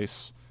by the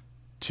spice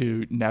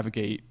to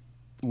navigate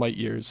light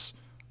years.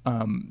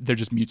 They're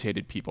just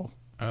mutated people.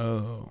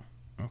 Oh,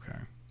 okay,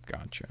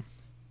 gotcha.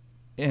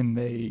 And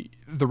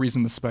the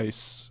reason the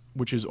spice,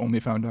 which is only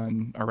found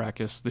on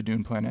Arrakis, the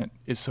Dune planet,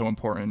 is so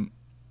important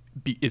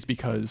is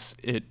because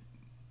it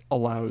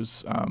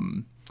allows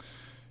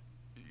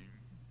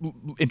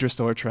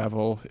interstellar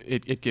travel.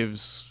 It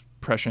gives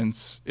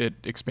prescience. It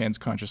expands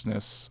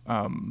consciousness.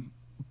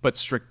 But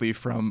strictly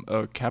from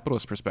a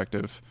capitalist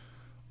perspective,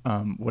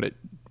 what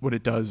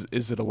it does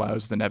is it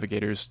allows the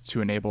navigators to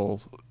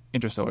enable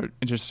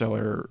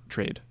interstellar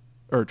trade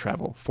or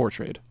travel for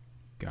trade.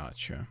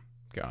 Gotcha.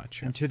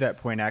 And to that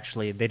point,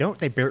 actually, they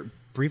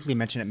briefly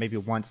mention it maybe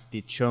once.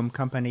 The Chom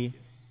Company,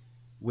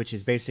 which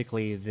is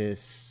basically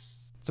this.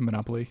 It's a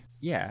monopoly.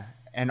 Yeah,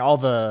 and all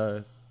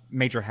the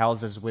major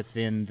houses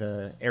within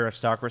the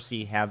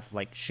aristocracy have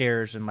like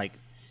shares and like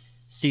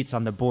seats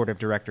on the board of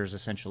directors,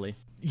 essentially.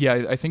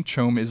 Yeah, I think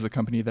Chom is the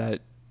company that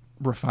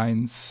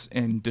refines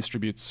and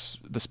distributes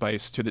the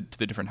spice to the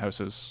different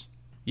houses.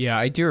 Yeah,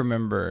 I do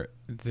remember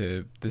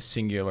the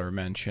singular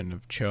mention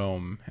of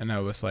Chom, and I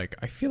was like,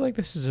 I feel like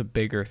this is a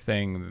bigger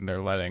thing than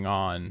they're letting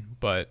on,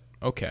 but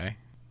okay.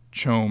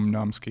 Chom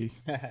Nomsky.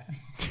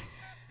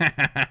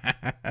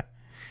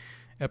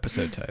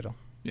 Episode title.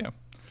 Yeah.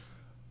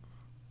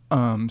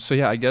 So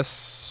yeah, I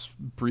guess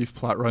brief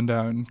plot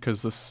rundown,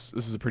 because this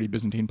is a pretty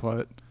Byzantine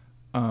plot.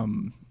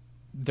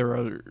 There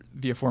are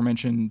the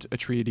aforementioned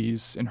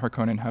Atreides and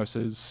Harkonnen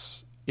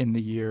houses in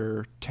the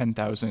year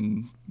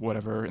 10,000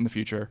 whatever in the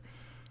future.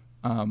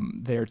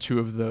 They are two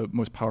of the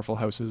most powerful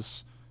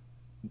houses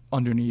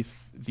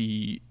underneath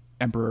the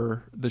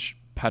emperor, the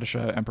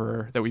Padishah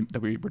emperor that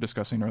we were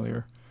discussing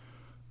earlier.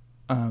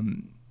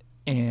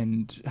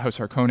 And House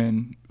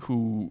Harkonnen,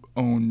 who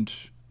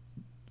owned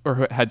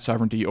or had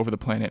sovereignty over the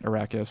planet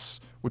Arrakis,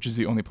 which is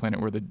the only planet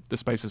where the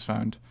spice is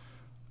found,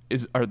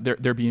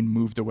 they're being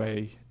moved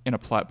away in a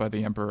plot by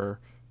the emperor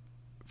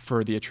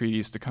for the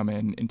Atreides to come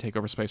in and take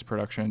over spice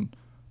production.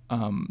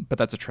 But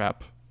that's a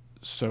trap.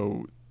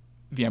 So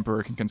the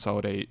emperor can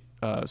consolidate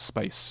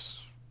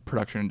spice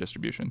production and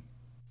distribution.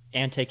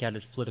 And take out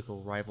his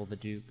political rival, the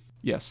Duke.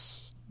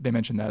 Yes, they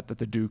mentioned that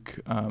the Duke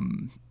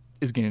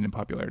is gaining in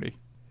popularity.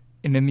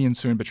 And in the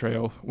ensuing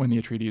betrayal, when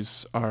the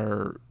Atreides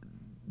are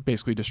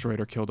basically destroyed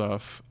or killed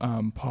off,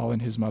 Paul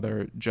and his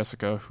mother,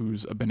 Jessica,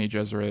 who's a Bene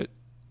Gesserit,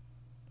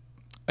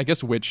 I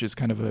guess witch is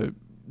kind of a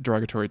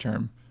derogatory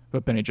term,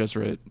 but Bene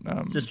Gesserit...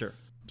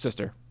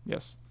 Sister,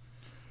 yes.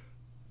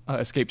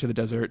 Escape to the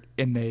desert,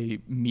 and they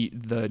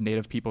meet the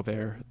native people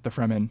there, the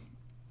Fremen,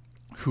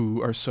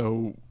 who are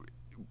so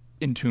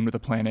in tune with the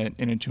planet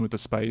and in tune with the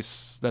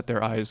spice that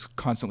their eyes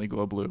constantly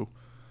glow blue,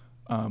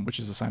 which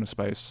is a sign of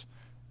spice.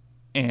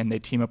 And they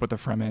team up with the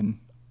Fremen,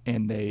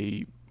 and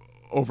they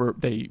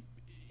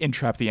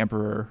entrap the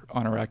Emperor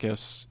on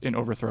Arrakis and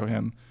overthrow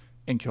him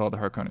and kill all the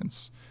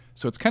Harkonnens.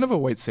 So it's kind of a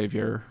white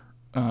savior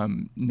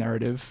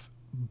narrative,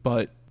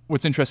 but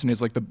what's interesting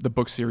is like the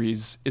book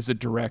series is a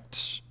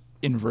direct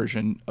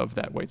inversion of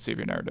that white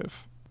savior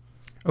narrative.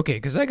 Okay,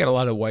 because I got a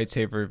lot of white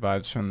savior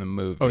vibes from the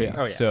movie. Oh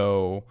yeah.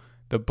 So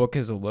the book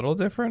is a little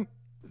different?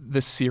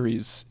 this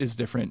series is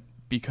different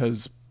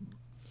because,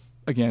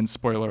 again,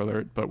 spoiler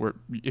alert, but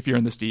if you're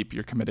in this deep,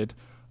 you're committed.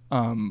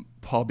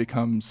 Paul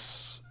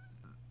becomes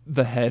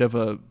the head of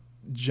a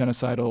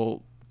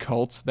genocidal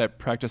cult that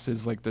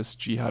practices like this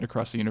jihad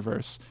across the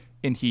universe,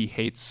 and he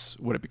hates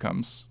what it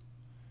becomes.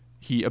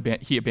 He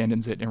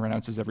abandons it and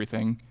renounces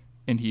everything,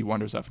 and he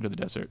wanders off into the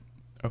desert.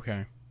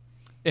 Okay.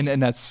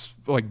 And that's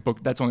like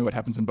that's only what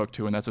happens in book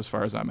 2, and that's as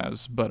far as I'm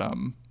as. But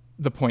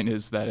the point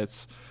is that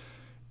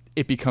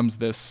it becomes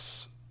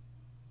this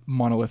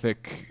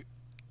monolithic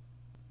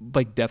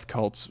like death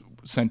cult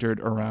centered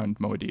around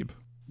Muad'Dib.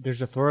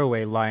 There's a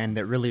throwaway line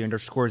that really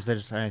underscores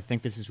this, and I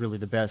think this is really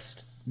the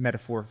best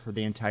metaphor for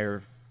the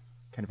entire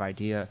kind of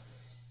idea.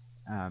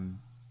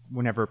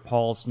 Whenever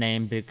Paul's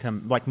name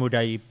like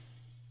Muad'Dib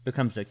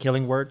becomes a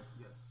killing word,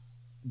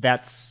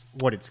 that's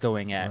what it's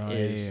going at. Right.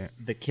 Is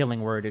the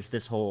killing word is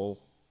this whole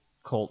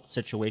cult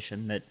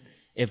situation that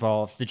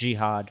evolves, the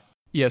jihad.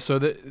 Yeah, so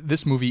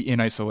this movie in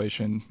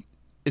isolation,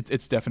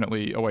 it's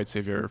definitely a white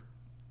savior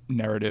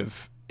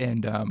narrative,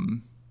 and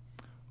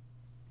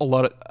a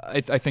lot of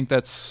I think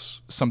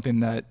that's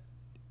something that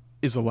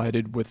is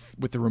elided with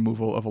the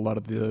removal of a lot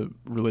of the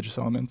religious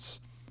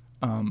elements,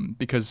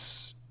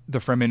 because the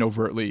Fremen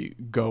overtly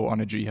go on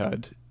a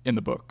jihad in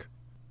the book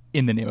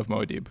in the name of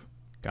Muad'Dib.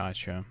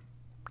 Gotcha.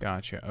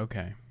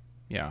 Okay.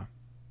 Yeah.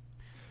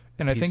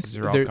 And I think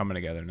they're all coming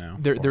together now.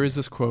 There is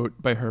this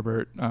quote by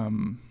Herbert.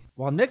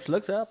 While Nix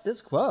looks up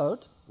this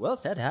quote, Will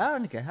said how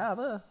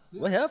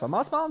we're here for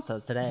my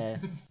sponsors today.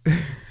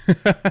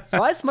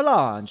 Spice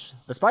Melange,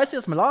 the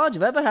spiciest melange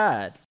you've ever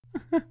had.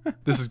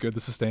 This is good.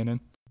 This is staying in.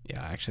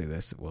 Yeah, actually,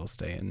 this will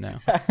stay in now.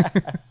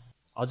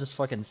 I'll just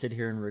fucking sit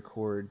here and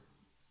record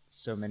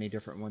so many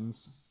different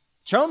ones.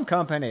 Chome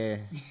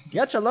Company,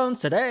 get your loans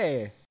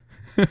today.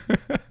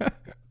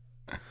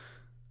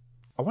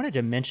 I wanted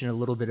to mention a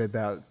little bit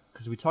about,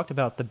 because we talked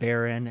about the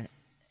Baron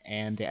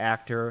and the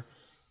actor,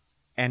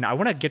 and I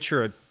want to get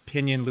your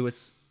opinion,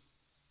 Lewis.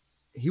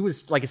 He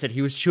was, like I said,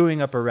 he was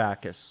chewing up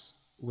Arrakis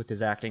with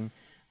his acting,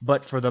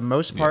 but for the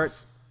most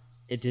part,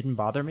 It didn't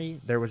bother me.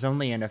 There was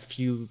only in a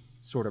few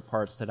sort of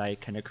parts that I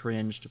kind of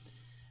cringed,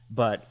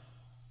 but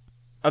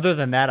other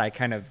than that, I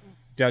kind of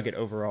dug it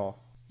overall.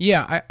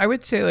 Yeah, I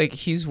would say like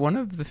he's one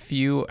of the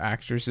few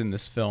actors in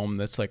this film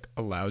that's like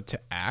allowed to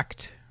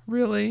act,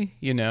 really,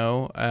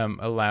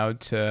 allowed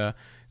to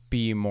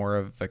be more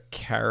of a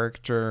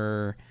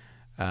character,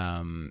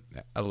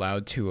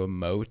 allowed to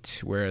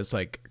emote, whereas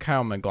like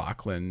Kyle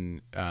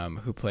MacLachlan,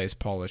 who plays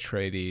Paul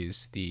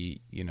Atreides, the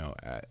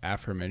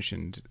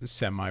aforementioned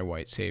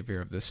semi-white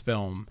savior of this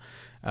film,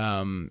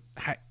 I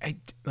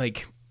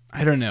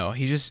don't know,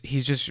 he's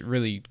just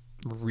really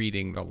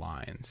reading the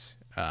lines.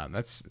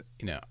 That's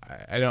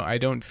I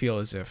don't feel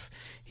as if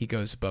he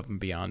goes above and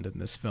beyond in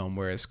this film,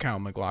 whereas Kyle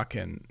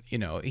MacLachlan,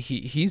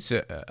 he's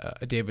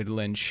a David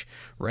Lynch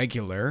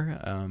regular,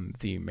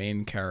 the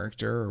main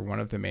character or one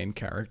of the main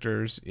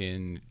characters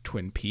in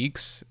Twin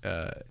Peaks,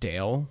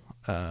 Dale,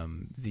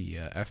 the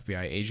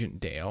FBI agent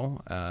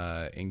Dale.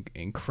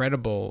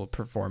 Incredible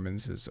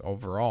performances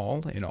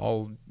overall in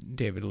all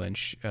David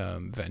Lynch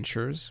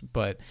ventures,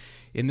 but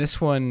in this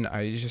one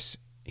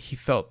he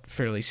felt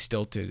fairly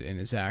stilted in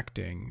his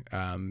acting.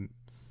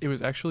 It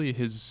was actually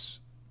his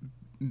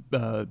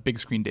big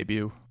screen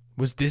debut.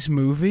 Was this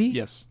movie?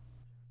 Yes.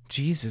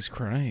 Jesus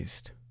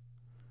Christ.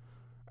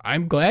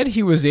 I'm glad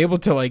he was able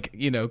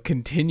to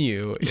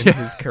continue in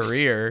his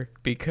career,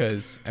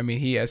 because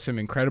he has some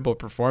incredible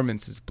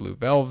performances. Blue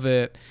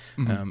Velvet,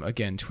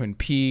 again Twin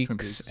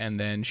Peaks, and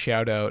then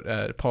shout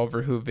out Paul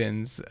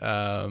Verhoeven's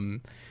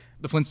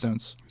The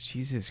Flintstones.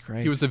 Jesus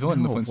Christ. He was the villain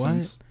in The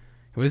Flintstones. What?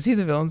 Was he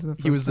the villain in The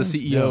Flintstones? He was the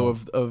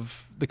CEO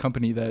of the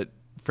company that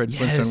Fred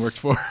Flintstone worked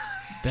for.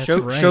 That's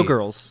right.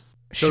 Showgirls.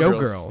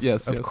 Showgirls.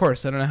 Yes, of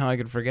course. I don't know how I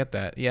could forget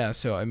that. Yeah,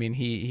 so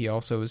he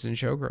also was in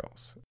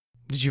Showgirls.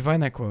 Did you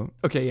find that quote?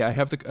 Okay, yeah,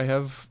 I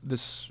have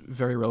this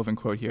very relevant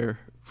quote here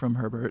from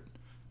Herbert.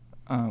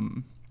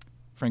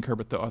 Frank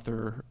Herbert, the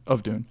author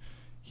of Dune.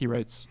 He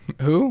writes,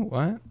 Who?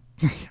 What?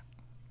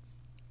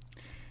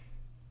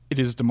 It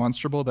is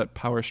demonstrable that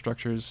power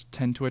structures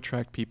tend to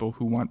attract people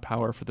who want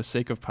power for the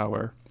sake of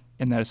power,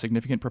 and that a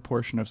significant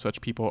proportion of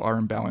such people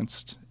are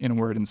imbalanced, in a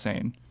word,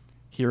 insane.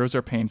 Heroes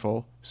are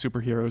painful,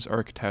 superheroes are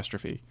a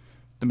catastrophe.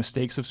 The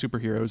mistakes of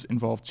superheroes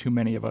involve too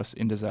many of us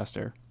in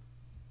disaster.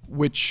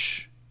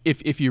 Which,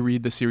 if you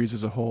read the series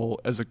as a whole,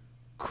 as a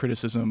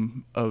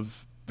criticism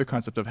of the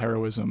concept of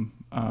heroism,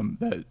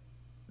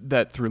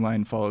 that through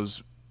line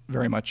follows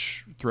very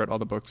much throughout all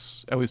the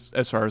books, at least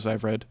as far as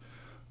I've read,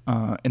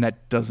 and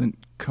that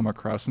doesn't come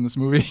across in this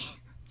movie.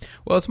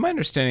 Well, it's my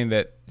understanding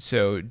that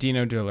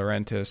Dino De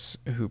Laurentiis,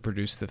 who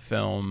produced the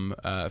film,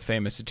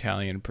 famous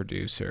Italian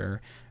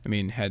producer,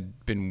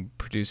 had been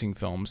producing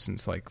films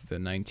since like the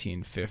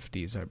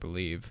 1950s, I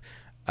believe.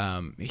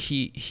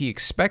 He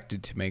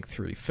expected to make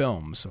 3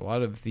 films. A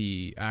lot of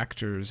the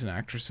actors and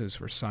actresses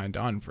were signed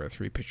on for a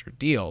 3-picture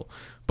deal,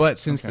 but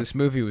since this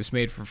movie was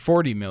made for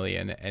 $40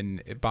 million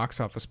and a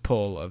box office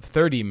pull of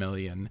 $30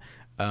 million,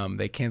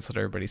 they canceled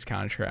everybody's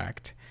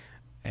contract.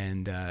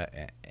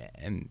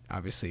 and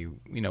obviously,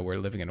 we're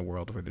living in a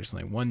world where there's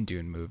only one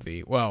Dune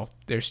movie. Well,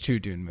 there's two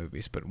Dune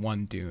movies, but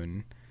one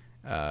Dune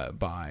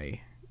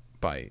by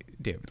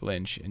David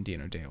Lynch and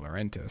Dino De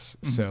Laurentiis.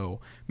 Mm-hmm. So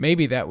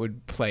maybe that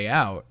would play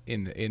out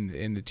in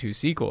the two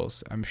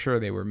sequels. I'm sure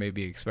they were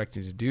maybe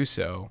expecting to do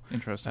so.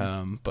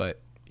 Interesting.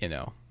 But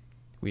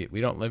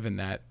we don't live in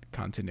that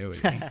continuity,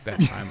 that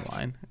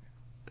timeline.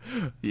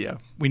 Yeah,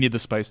 we need the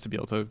spice to be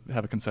able to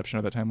have a conception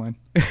of that timeline.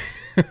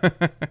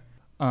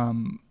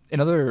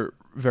 Another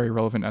very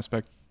relevant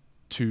aspect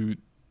to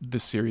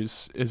this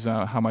series is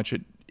how much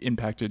it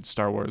impacted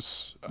Star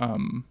Wars.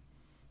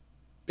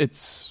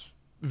 It's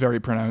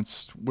very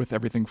pronounced, with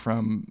everything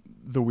from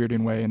the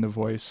Weirdian Way and the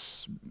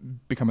voice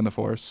becoming the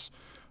Force.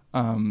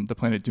 The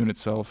planet Dune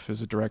itself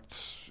is a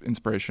direct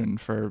inspiration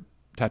for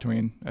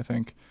Tatooine, I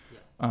think.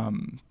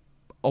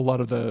 A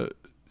lot of the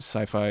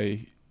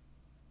sci-fi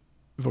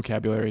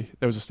vocabulary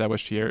that was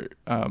established here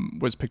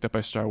was picked up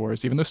by Star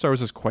Wars, even though Star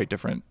Wars is quite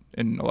different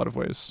in a lot of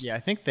ways. Yeah, I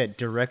think that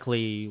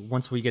directly,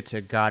 once we get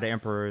to God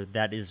Emperor,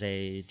 that is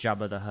a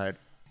Jabba the Hutt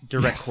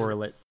direct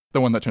correlate.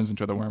 The one that turns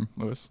into the worm,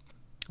 Lewis.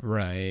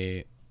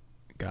 Right.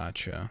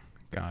 Gotcha.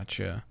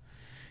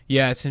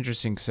 Yeah, it's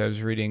interesting because I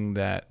was reading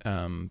that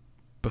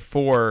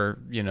before,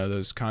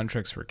 those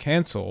contracts were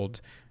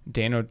canceled,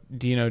 Dino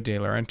De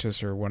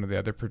Laurentiis, or one of the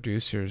other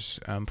producers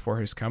for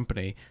his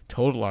company,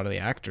 told a lot of the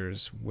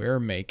actors, we're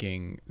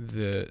making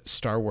the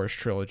Star Wars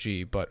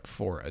trilogy, but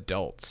for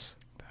adults.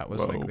 That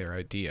was like their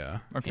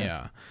idea. Okay.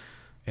 Yeah.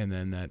 And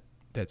then that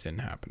didn't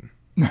happen.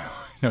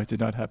 No, it did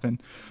not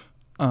happen.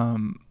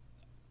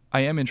 I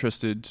am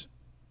interested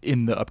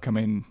in the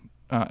upcoming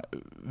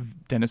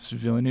Denis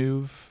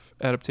Villeneuve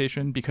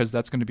adaptation, because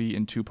that's going to be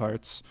in two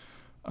parts.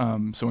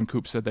 So when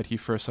Coop said that he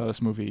first saw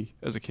this movie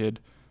as a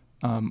kid,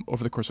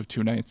 over the course of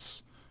 2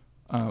 nights.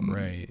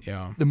 Right,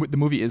 yeah. The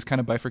movie is kind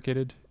of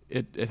bifurcated.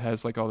 It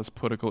has like all this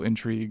political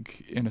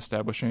intrigue in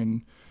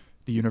establishing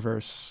the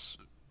universe,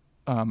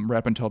 right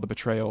up until the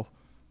betrayal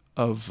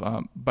of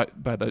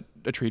by the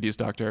Atreides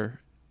doctor,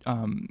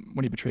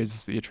 when he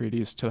betrays the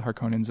Atreides to the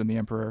Harkonnens and the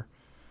Emperor,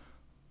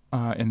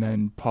 and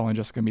then Paul and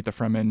Jessica meet the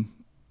Fremen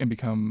and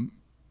become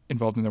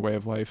involved in their way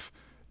of life.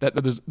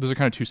 Those are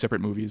kind of two separate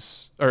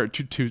movies, or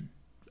two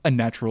a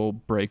natural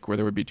break where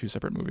there would be two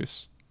separate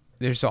movies.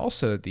 There's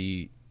also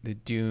the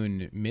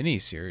Dune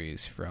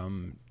miniseries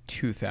from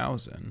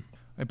 2000.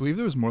 I believe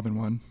there was more than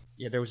one.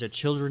 Yeah, there was a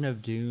Children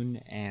of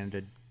Dune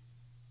and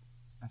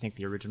I think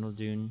the original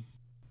Dune.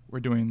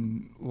 We're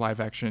doing live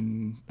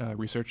action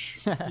research,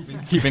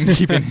 keeping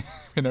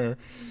in our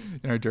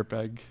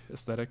dirtbag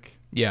aesthetic.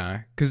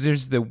 Yeah, because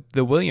there's the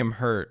William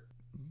Hurt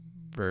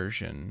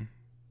version.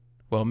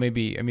 Well,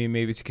 maybe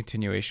it's a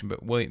continuation, but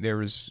there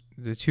was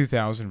the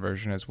 2000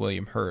 version as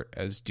William Hurt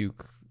as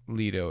Duke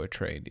Leto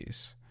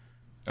Atreides.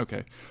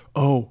 Okay.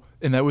 Oh,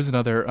 and that was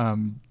another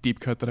deep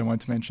cut that I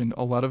wanted to mention.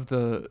 A lot of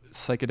the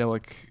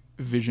psychedelic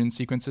vision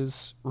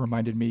sequences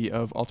reminded me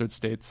of Altered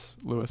States,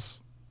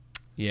 Lewis.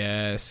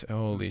 Yes.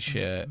 Holy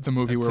shit. The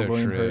movie That's where so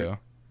William true.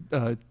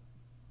 Hurt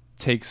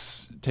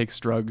takes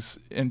drugs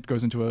and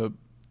goes into a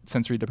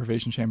sensory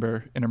deprivation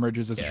chamber and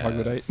emerges as a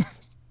troglodyte.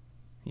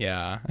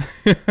 Yeah.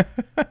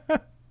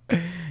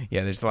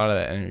 Yeah, there's a lot of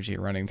that energy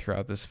running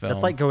throughout this film.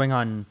 That's like going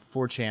on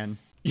 4chan.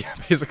 Yeah,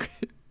 basically,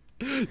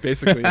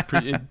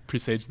 it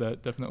presaged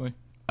that, definitely.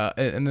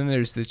 And then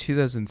there's the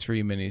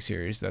 2003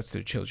 miniseries. That's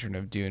the Children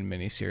of Dune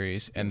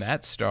miniseries, and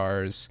that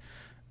stars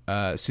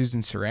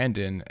Susan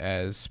Sarandon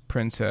as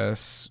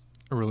Princess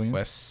Aurelian?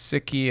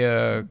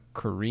 Wesikia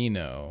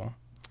Carino.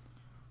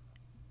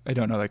 I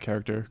don't know that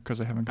character because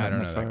I haven't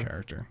gotten that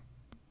character.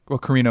 Well,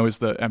 Carino is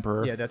the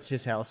emperor. Yeah, that's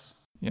his house.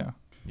 Yeah.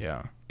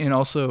 Yeah. And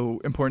also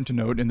important to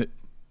note in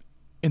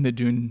the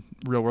Dune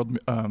real world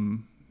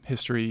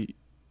history,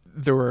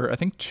 there were, I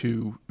think,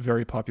 2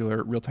 very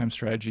popular real-time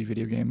strategy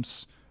video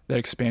games that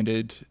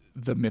expanded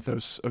the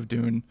mythos of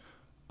Dune.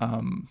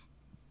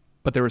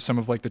 But there were some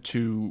of like the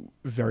 2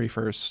 very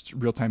first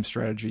real-time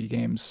strategy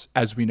games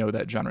as we know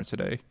that genre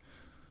today.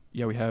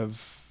 Yeah, we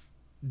have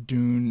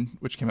Dune,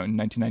 which came out in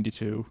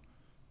 1992,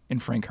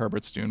 and Frank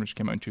Herbert's Dune, which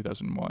came out in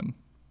 2001.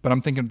 But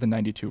I'm thinking of the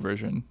 92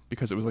 version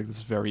because it was like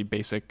this very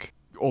basic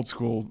old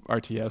school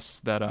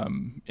RTS that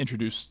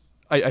introduced,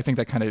 I think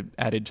that kind of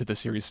added to the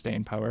series'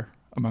 staying power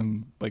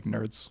among like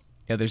nerds.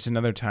 Yeah, there's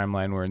another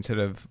timeline where instead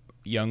of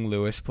young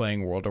Lewis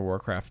playing World of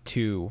Warcraft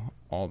 2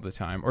 all the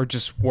time, or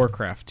just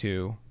Warcraft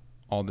 2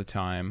 all the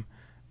time,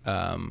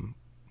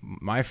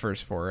 my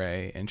first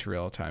foray into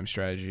real-time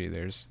strategy,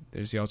 there's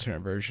the alternate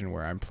version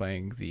where I'm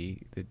playing the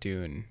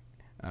Dune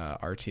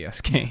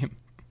RTS game.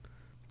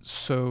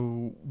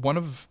 So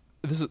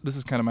this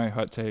is kind of my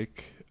hot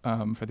take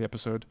for the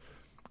episode.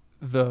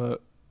 The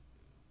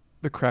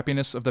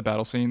crappiness of the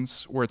battle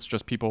scenes where it's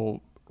just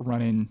people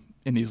running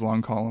in these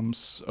long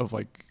columns of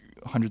like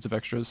hundreds of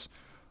extras,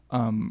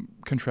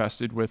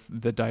 contrasted with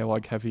the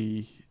dialogue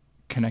heavy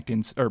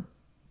connecting, or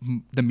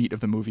the meat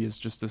of the movie is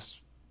just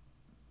this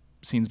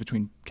scenes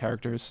between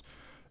characters.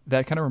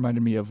 That kind of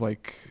reminded me of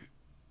like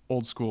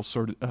old school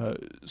sword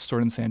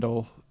and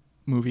sandal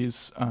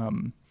movies,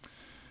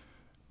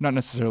 not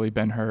necessarily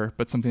Ben-Hur,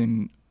 but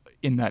something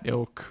in that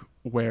ilk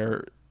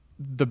where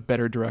the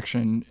better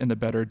direction and the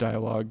better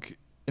dialogue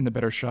and the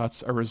better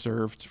shots are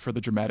reserved for the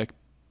dramatic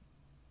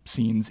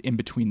scenes in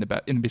between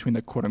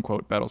the quote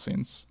unquote battle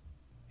scenes.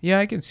 Yeah,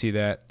 I can see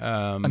that.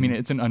 I mean,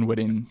 it's an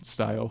unwitting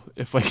style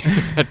if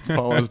that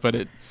follows,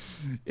 but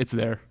it's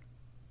there.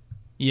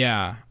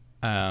 Yeah.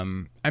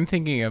 I'm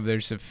thinking of,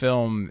 there's a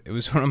film, it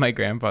was one of my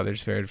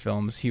grandfather's favorite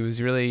films. He was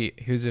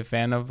a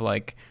fan of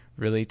like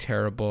really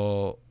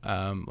terrible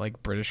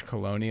like British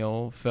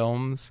colonial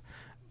films.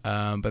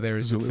 But there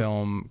was Zulu? a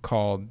film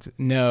called,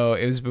 no,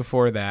 it was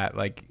before that,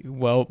 like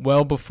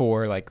well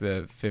before like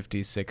the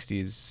 50s,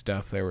 60s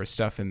stuff. There was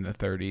stuff in the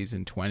 30s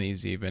and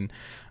 20s even.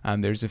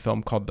 There's a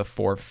film called The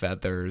Four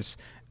Feathers.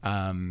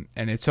 And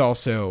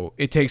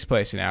it takes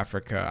place in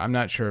Africa. I'm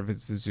not sure if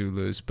it's the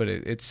Zulus, but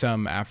it's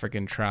some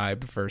African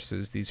tribe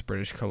versus these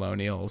British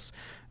colonials.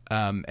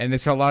 And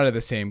it's a lot of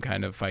the same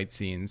kind of fight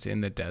scenes in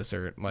the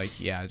desert. Like,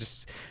 yeah,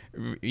 just,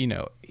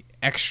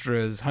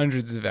 extras,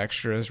 hundreds of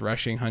extras,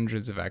 rushing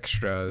hundreds of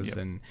extras. Yep.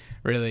 And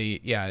really,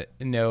 yeah,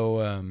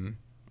 no,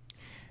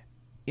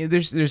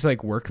 there's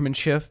like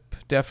workmanship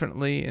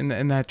definitely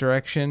in that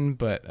direction,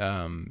 but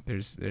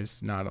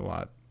there's not a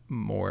lot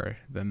more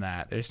than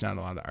that. There's not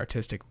a lot of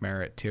artistic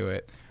merit to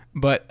it.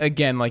 But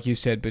again, like you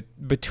said,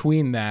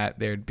 between that,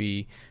 there'd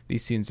be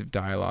these scenes of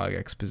dialogue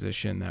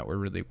exposition that were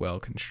really well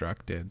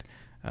constructed.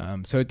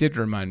 So it did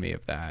remind me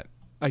of that.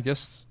 I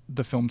guess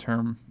the film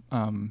term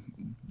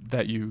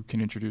that you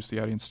can introduce the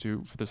audience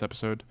to for this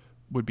episode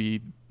would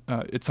be,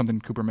 it's something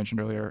Cooper mentioned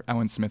earlier,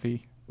 Alan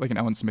Smithy, like an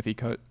Alan Smithy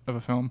cut of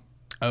a film.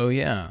 Oh,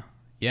 yeah.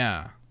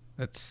 Yeah,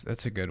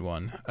 that's a good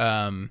one.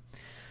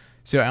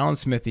 So Alan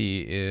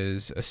Smithy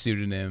is a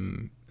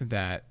pseudonym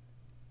that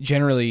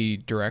generally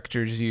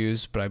directors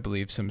use, but I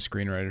believe some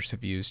screenwriters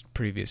have used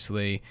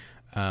previously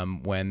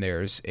when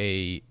there's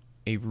a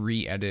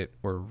re-edit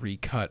or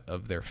recut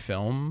of their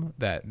film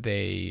that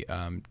they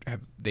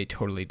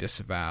totally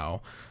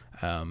disavow.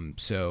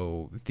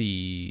 So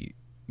the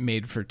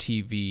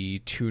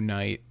made-for-TV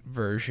two-night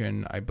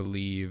version, I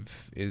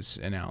believe, is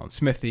an Alan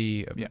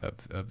Smithy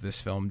of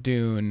this film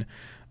Dune.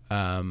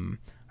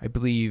 I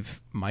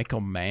believe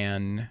Michael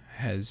Mann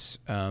has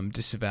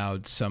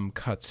disavowed some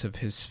cuts of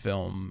his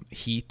film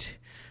Heat.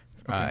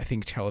 Okay. I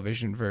think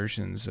television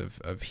versions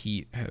of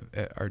Heat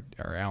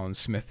are Alan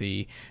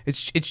Smithy.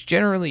 It's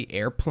generally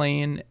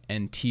Airplane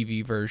and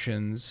TV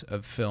versions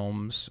of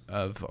films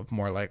of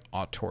more like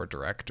auteur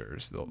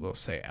directors. They'll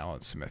say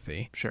Alan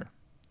Smithy. Sure.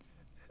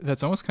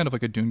 That's almost kind of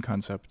like a Dune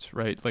concept,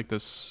 right? Like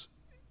this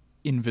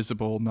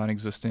invisible,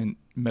 non-existent,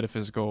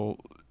 metaphysical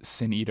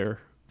sin eater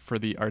for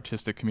the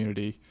artistic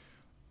community.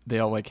 They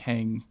all like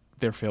hang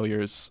their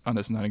failures on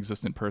this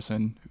non-existent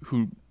person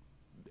who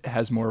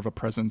has more of a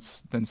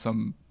presence than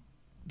some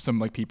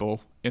like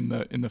people in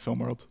the film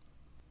world.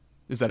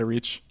 Is that a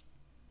reach?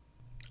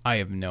 I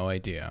have no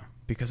idea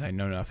because I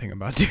know nothing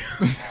about Dune.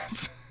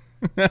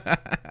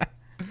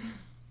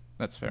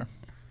 That's fair.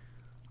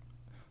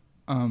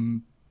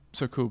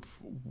 So Coop,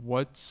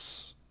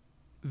 what's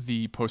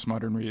the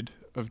postmodern read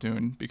of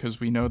Dune? Because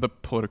we know the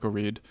political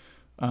read.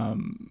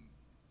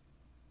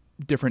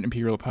 Different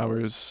imperial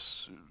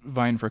powers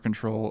vying for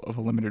control of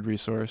a limited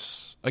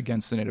resource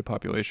against the native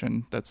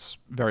population. That's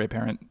very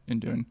apparent in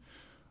Dune.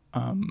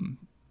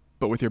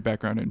 But with your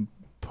background in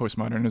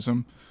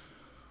postmodernism,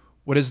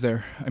 what is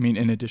there? I mean,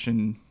 in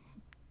addition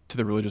to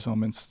the religious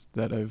elements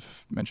that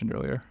I've mentioned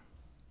earlier.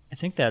 I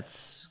think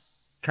that's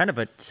kind of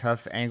a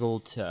tough angle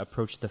to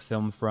approach the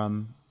film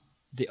from.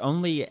 The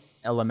only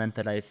element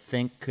that I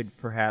think could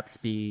perhaps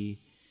be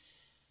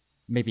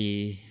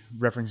maybe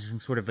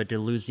referencing sort of a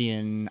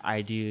Deleuzian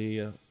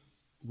idea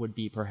would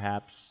be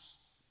perhaps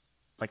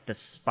like the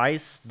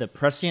spice, the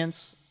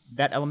prescience,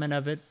 that element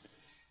of it.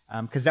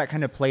 Because that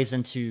kind of plays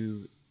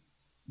into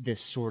this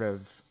sort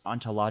of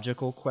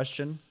ontological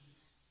question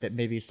that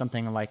maybe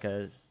something like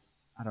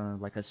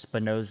like a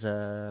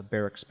Spinoza,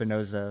 Baruch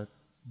Spinoza,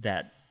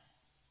 that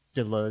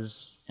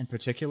Deleuze in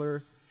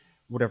particular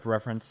would have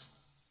referenced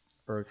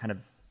or kind of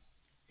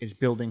is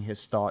building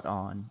his thought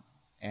on.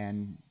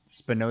 And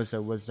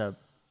Spinoza was a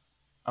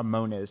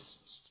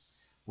monist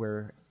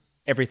where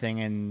everything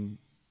in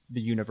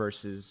the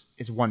universe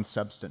is one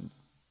substance.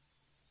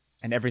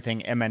 And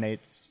everything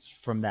emanates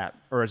from that,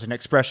 or as an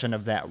expression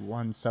of that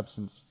one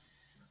substance,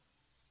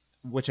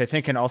 which I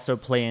think can also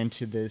play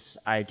into this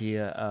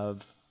idea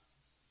of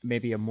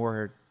maybe a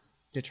more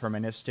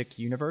deterministic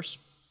universe,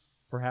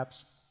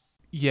 perhaps.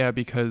 Yeah,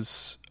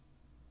 because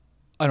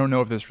I don't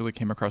know if this really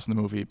came across in the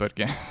movie, but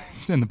again,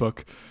 in the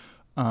book,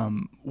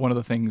 one of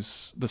the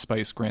things the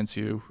spice grants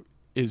you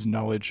is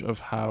knowledge of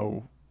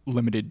how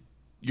limited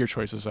your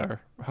choices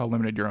are, how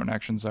limited your own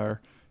actions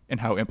are, and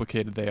how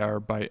implicated they are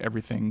by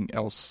everything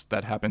else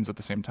that happens at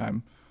the same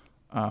time.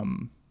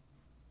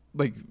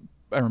 Like,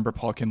 I remember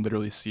Paul can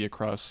literally see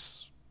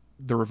across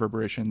the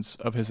reverberations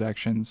of his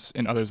actions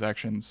and others'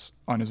 actions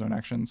on his own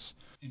actions.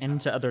 And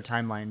into other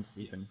timelines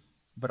even.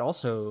 But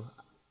also,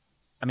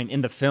 I mean,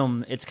 in the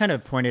film, it's kind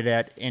of pointed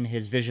at in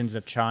his visions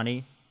of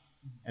Chani,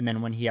 and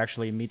then when he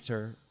actually meets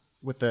her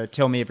with the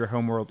 "Tell me of your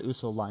homeworld"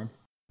 Usul line.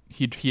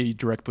 He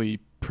directly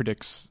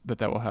predicts that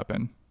will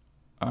happen,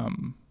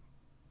 and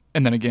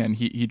then again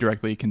he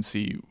directly can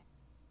see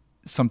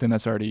something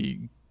that's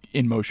already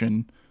in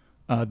motion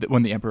that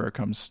when the Emperor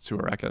comes to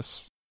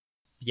Arrakis.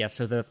 Yeah,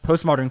 so the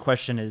postmodern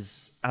question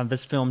is,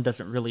 this film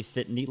doesn't really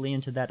fit neatly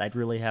into that. I'd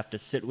really have to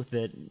sit with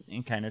it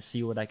and kind of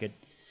see what I could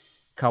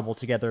cobble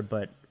together,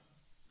 but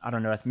I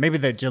don't know. Maybe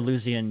the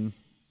Jalusian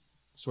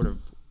sort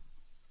of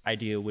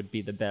idea would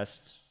be the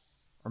best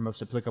or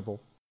most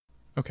applicable.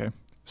 Okay,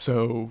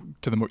 so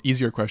to the more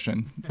easier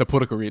question, the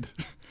political read.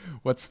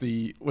 What's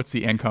the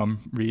ANCOM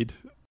read?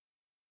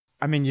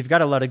 I mean, you've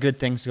got a lot of good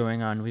things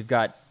going on. We've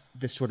got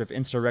this sort of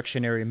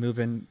insurrectionary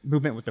movement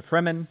with the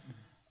Fremen,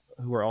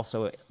 who are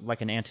also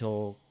like an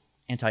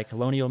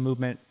anti-colonial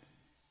movement.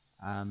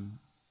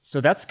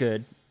 So that's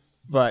good.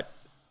 But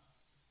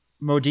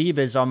Muad'Dib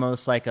is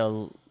almost like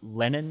a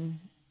Lenin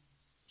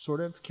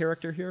sort of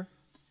character here.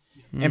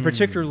 And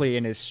particularly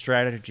in his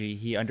strategy,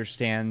 he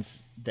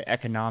understands the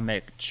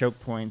economic choke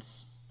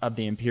points of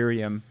the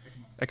Imperium.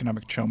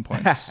 Economic chum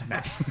points.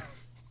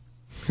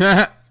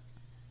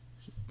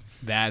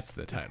 That's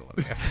the title of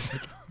the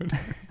episode.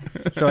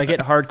 So I get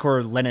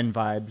hardcore Lenin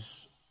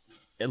vibes,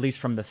 at least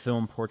from the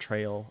film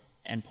portrayal,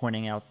 and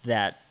pointing out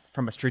that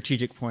from a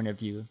strategic point of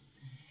view.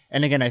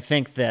 And again, I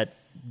think that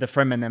the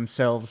Fremen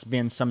themselves,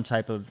 being some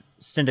type of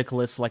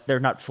syndicalists, like they're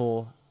not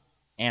full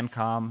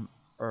ANCOM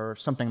or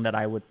something that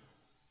I would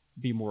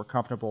be more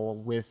comfortable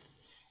with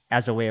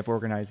as a way of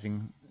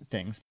organizing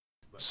things.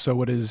 So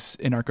what is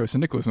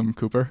anarcho-syndicalism,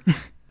 Cooper?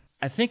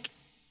 I think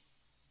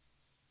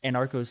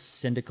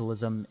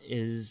anarcho-syndicalism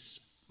is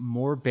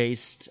more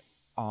based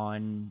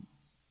on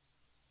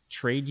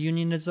trade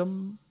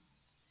unionism,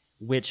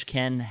 which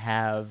can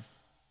have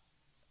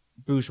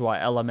bourgeois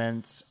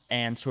elements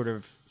and sort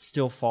of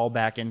still fall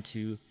back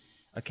into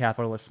a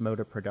capitalist mode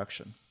of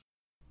production.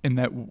 And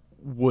that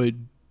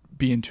would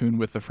be in tune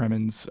with the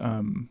Fremen's,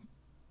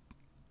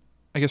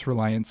 I guess,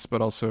 reliance,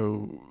 but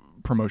also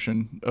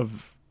promotion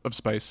of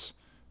spice.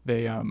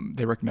 They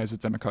recognize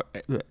its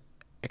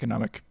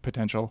economic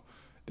potential.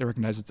 They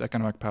recognize its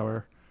economic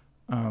power.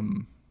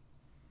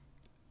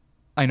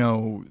 I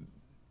know,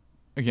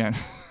 again,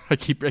 I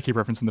keep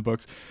referencing the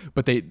books,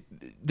 but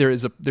there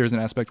is an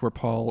aspect where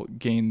Paul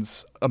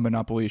gains a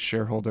monopoly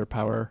shareholder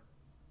power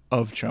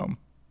of CHOAM,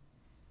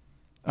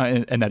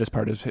 and that is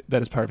part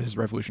of his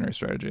revolutionary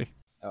strategy.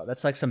 Oh,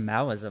 that's like some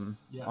Maoism,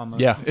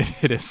 almost. Yeah,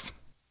 it is.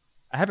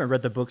 I haven't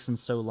read the books in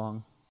so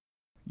long.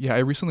 Yeah, I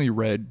recently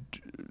read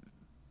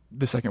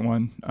the second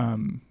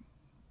one,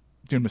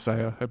 Dune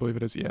Messiah, I believe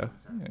it is. Yeah.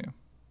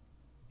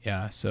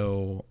 Yeah,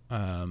 so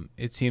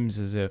it seems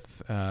as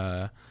if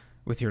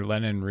with your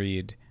Lenin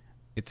read,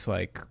 it's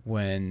like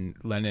when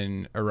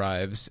Lenin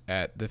arrives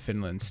at the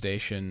Finland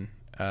station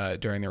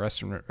during the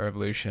Russian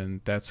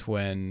Revolution, that's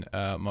when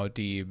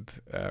Muad'Dib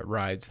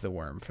rides the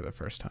worm for the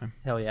first time.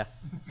 Hell yeah.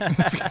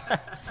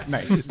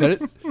 Nice.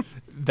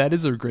 That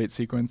is a great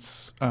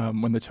sequence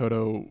when the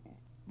Toto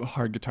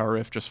hard guitar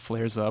riff just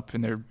flares up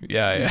and their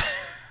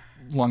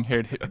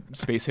long-haired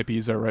space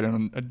hippies are right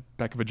on the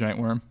back of a giant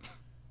worm.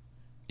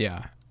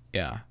 Yeah.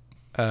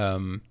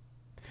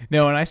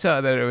 No, when I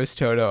saw that it was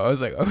Toto, I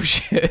was like, oh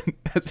shit,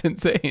 that's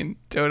insane.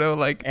 Toto,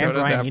 like, and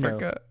Toto's Brian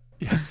Africa. Eno.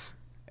 Yes.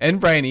 And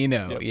Brian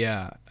Eno,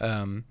 Yep.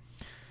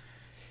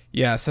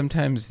 Yeah,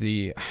 sometimes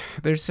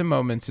there's some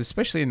moments,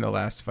 especially in the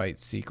last fight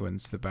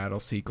sequence, the battle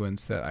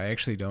sequence, that I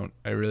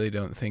really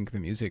don't think the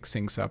music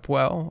syncs up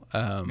well.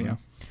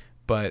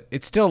 But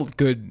it's still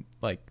good,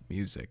 like,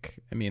 music.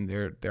 I mean,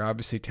 they're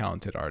obviously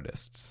talented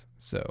artists,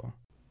 so...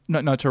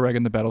 Not to rag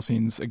on the battle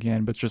scenes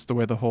again, but just the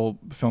way the whole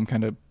film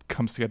kind of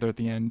comes together at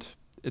the end.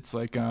 It's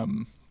like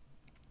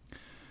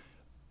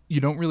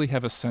you don't really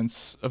have a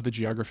sense of the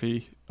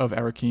geography of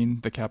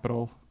Arrakeen, the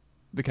capital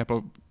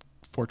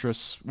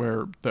fortress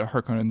where the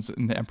Harkonnens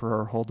and the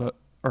Emperor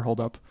are holed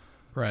up.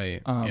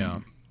 Right. Yeah.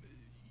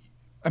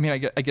 I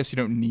mean, I guess you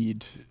don't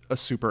need a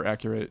super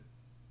accurate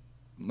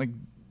like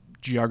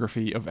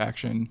geography of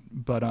action,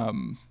 but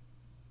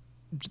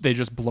they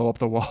just blow up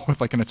the wall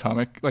with like an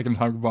atomic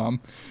bomb,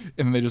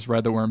 and then they just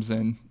ride the worms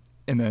in,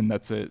 and then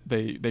that's it.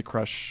 They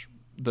crush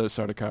the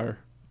Sardaukar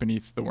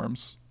beneath the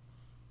worms.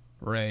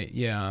 Right,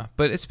 yeah.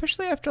 But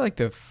especially after like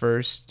the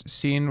first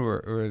scene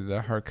where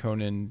the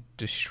Harkonnen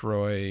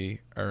destroy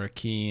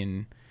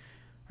Arrakeen,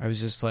 I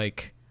was just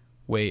like,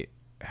 wait,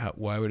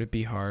 why would it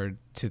be hard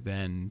to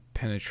then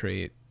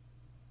penetrate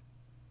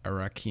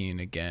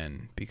Arrakeen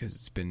again? Because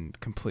it's been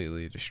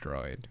completely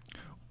destroyed.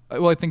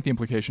 Well, I think the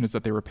implication is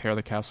that they repair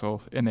the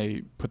castle and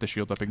they put the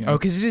shield up again. Oh,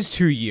 because it is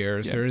 2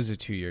 years. Yeah. There is a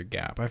 2-year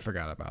gap. I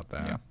forgot about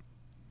that.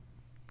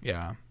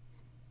 Yeah.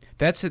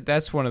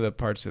 That's one of the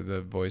parts of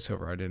the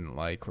voiceover I didn't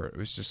like, where it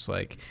was just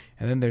like,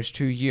 and then there's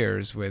 2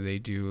 years where they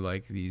do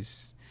like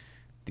these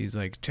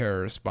like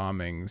terrorist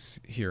bombings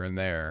here and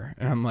there,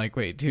 and I'm like,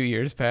 wait, 2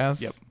 years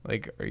pass? Yep.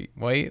 Like,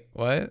 wait,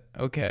 what?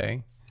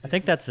 Okay. I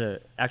think that's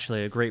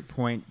actually a great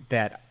point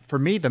that for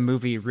me, the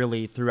movie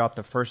really throughout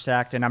the first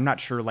act, and I'm not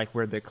sure like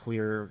where the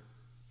clear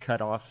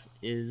cutoff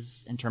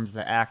is in terms of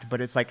the act, but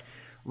it's like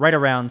right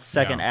around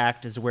second Yeah.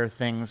 act is where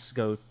things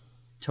go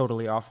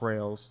totally off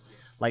rails.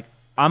 Like,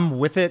 I'm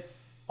with it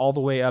all the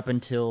way up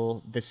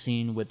until the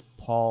scene with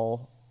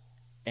Paul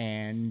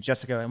and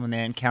Jessica when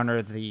they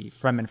encounter the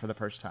Fremen for the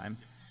first time.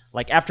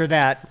 Like, after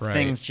that, Right.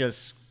 things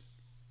just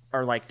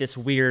are like this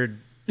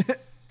weird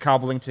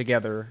cobbling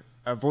together,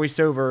 a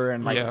voiceover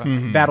and like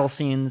Yeah. battle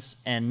scenes,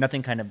 and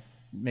nothing kind of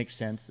makes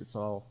sense. It's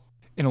all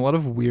In a lot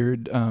of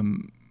weird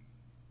kind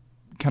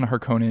of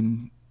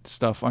Harkonnen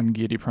stuff on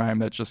Giedi Prime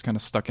that's just kind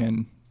of stuck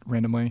in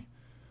randomly.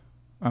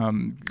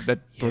 That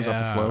throws off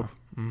the flow.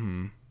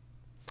 Mm-hmm.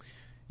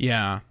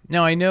 Yeah.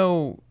 Now, I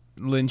know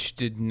Lynch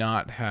did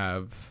not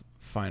have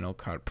Final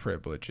Cut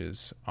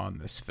privileges on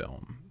this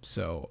film.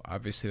 So,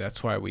 obviously,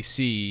 that's why we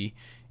see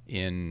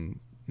in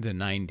the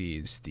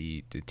 90s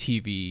the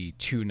TV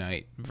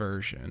two-night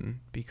version,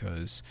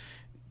 because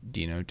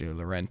Dino De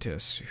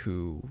Laurentiis,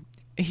 who...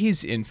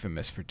 he's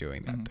infamous for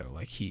doing that, though.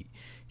 Like,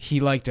 he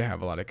liked to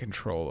have a lot of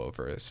control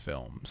over his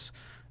films.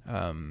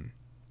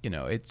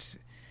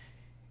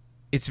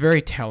 It's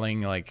very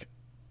telling, like,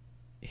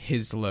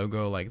 his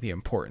logo, like the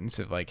importance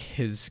of like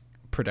his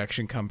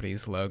production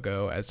company's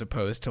logo as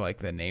opposed to like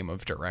the name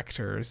of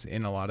directors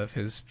in a lot of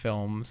his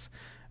films.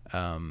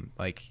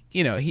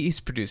 He's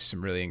produced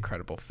some really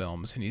incredible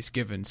films and he's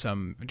given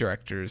some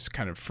directors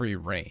kind of free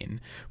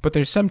reign, but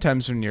there's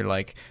sometimes when you're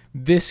like,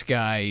 this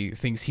guy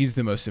thinks he's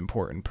the most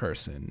important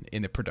person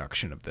in the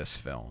production of this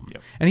film.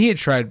 Yep. And he had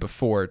tried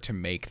before to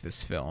make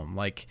this film.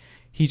 Like,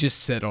 he just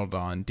settled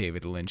on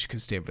David Lynch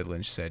because David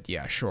Lynch said,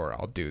 yeah, sure,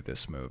 I'll do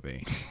this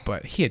movie.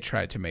 But he had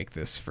tried to make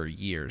this for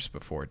years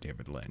before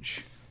David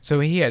Lynch. So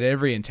he had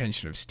every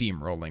intention of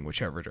steamrolling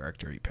whichever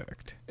director he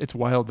picked. It's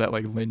wild that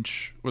like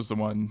Lynch was the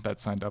one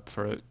that signed up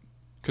for it,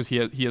 because he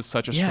has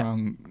such a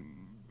strong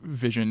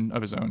vision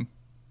of his own.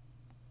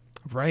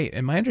 Right.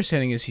 And my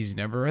understanding is he's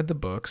never read the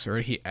books,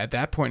 or at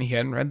that point he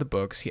hadn't read the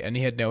books, and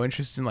he had no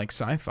interest in like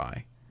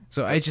sci-fi.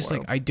 So That's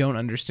wild. I don't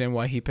understand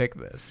why he picked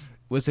this.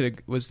 Was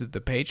it the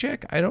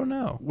paycheck? I don't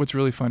know. What's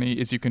really funny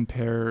is you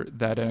compare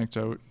that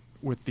anecdote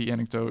with the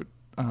anecdote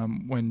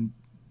when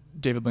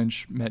David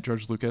Lynch met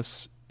George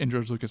Lucas, and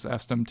George Lucas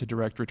asked him to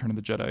direct Return of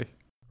the Jedi.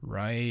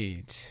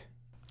 Right.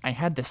 I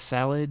had this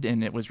salad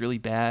and it was really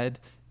bad,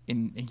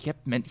 and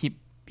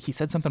he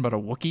said something about a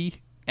Wookiee,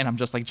 and I'm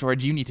just like,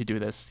 George, you need to do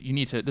this.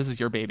 This is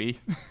your baby.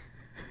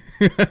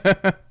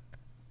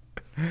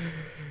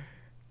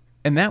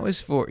 And that was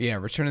for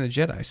Return of the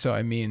Jedi. So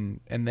I mean,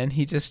 and then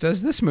he just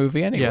does this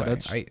movie anyway. Yeah,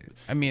 that's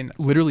I mean,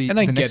 literally, and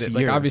I the get next it.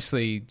 year. Like,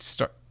 obviously,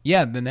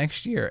 the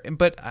next year.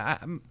 But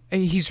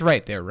he's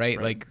right there, right?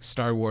 Right. Like,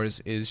 Star Wars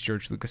is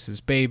George Lucas's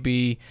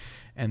baby,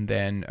 and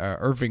then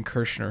Irving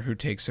Kershner, who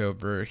takes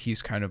over,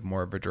 he's kind of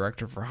more of a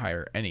director for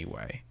hire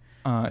anyway.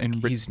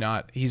 And He's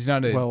not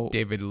a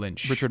David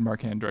Lynch. Richard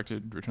Marquand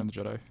directed Return of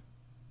the Jedi.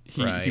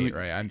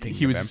 Right. I'm thinking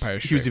he was of Empire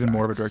he was Strikes even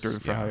more of a Back. director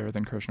for hire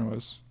than Kershner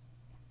was.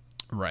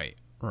 Right.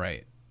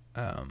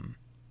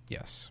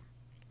 Yes,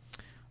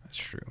 that's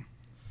true.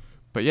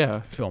 But yeah,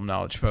 Film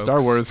knowledge, folks. Star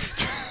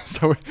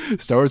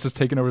Wars has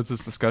taken over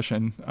this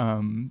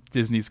discussion.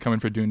 Disney's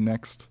coming for Dune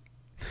next.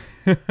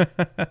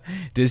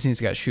 Disney's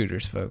got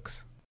shooters,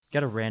 folks.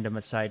 got a random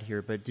aside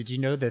here, but did you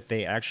know that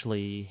they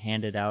actually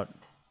handed out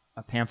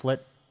a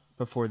pamphlet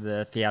before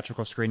the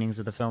theatrical screenings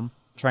of the film,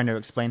 trying to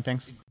explain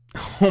things?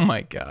 Oh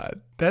my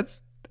god,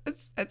 that's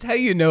how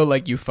you know,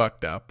 like, you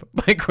fucked up.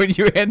 Like, when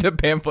you hand a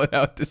pamphlet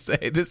out to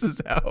say, this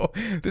is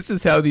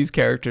how these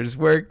characters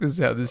work, this is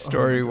how this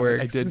story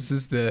works, this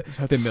is the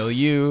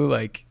milieu,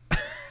 like.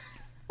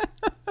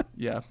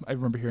 Yeah, I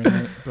remember hearing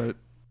that, but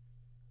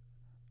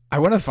I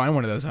want to find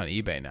one of those on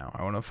eBay now.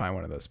 I want to find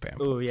one of those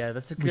pamphlets. Oh yeah,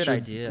 that's a we good should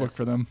idea. look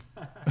for them.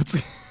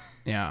 That's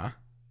Yeah.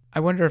 I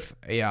wonder if,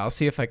 I'll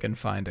see if I can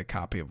find a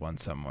copy of one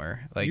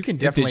somewhere. Like, you can a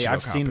definitely. digital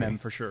I've seen copy. them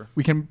for sure.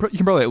 you can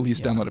probably at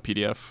least Yeah. download a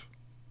PDF.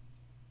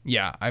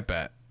 Yeah, I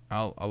bet.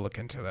 I'll look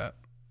into that.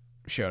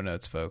 Show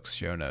notes, folks.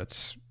 Show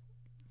notes.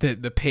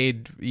 The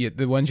paid,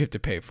 the ones you have to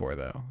pay for,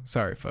 though.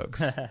 Sorry, folks.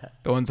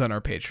 The ones on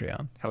our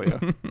Patreon. Hell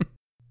yeah.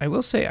 I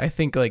will say, I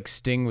think, like,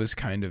 Sting was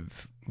kind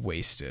of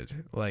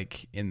wasted,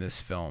 like, in this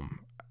film.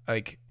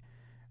 Like,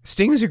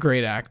 Sting's a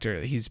great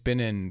actor. He's been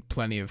in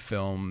plenty of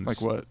films.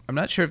 Like what? I'm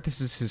not sure if this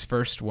is his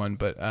first one,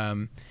 but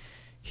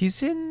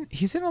he's in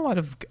a lot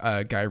of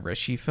Guy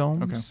Ritchie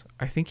films. Okay.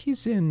 I think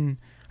he's in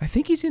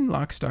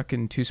Lock, Stock,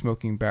 and Two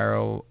Smoking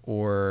Barrel,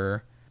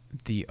 or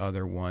the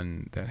other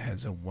one that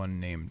has a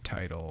one-name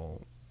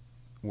title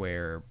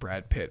where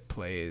Brad Pitt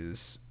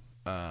plays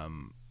a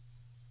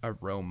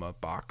Roma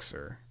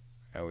boxer.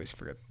 I always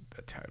forget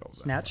the title. of that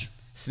Snatch. one.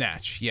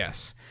 Snatch,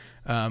 yes.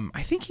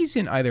 I think he's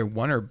in either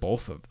one or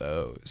both of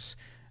those.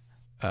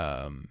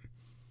 So,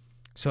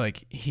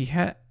 like, he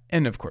had,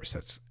 and of course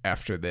that's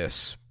after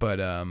this, but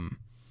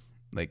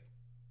like,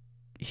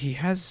 he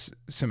has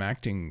some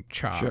acting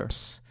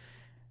chops.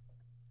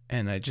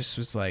 And I just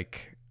was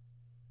like,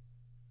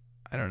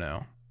 I don't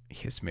know.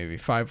 He has maybe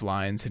 5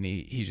 lines, and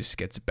he just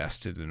gets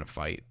bested in a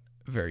fight,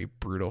 a very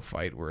brutal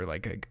fight where,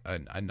 like,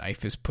 a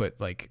knife is put,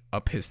 like,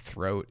 up his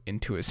throat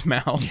into his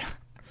mouth.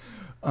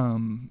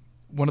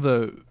 One of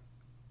the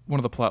one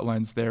of the plot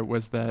lines there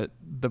was that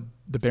the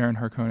Baron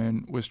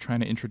Harkonnen was trying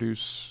to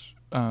introduce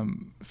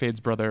Fade's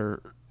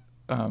brother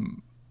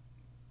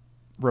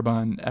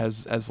Rabban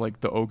as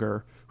like the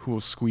ogre who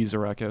will squeeze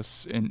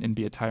Arrakis and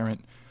be a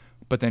tyrant,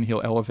 but then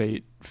he'll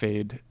elevate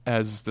Fade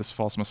as this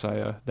false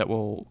messiah that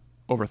will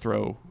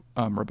overthrow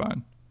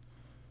Rabban.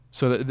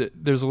 So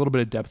there's a little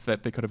bit of depth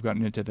that they could have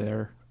gotten into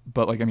there,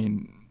 but like, I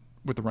mean,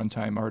 with the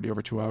runtime already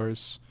over 2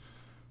 hours,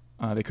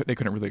 they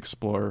couldn't really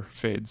explore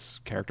Fade's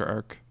character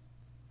arc.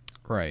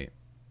 Right.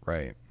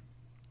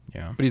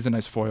 Yeah. But he's a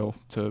nice foil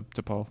to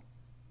Paul.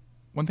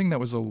 One thing that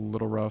was a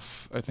little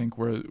rough, I think,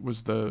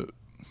 was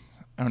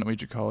I don't know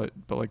what you'd call it,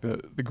 but like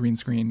the green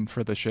screen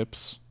for the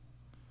ships.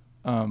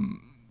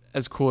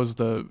 As cool as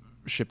the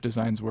ship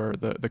designs were,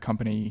 the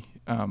company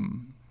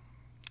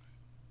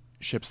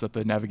ships that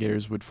the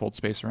navigators would fold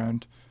space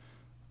around.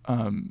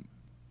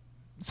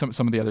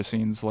 Some of the other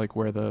scenes, like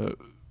where the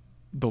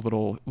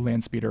little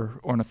land speeder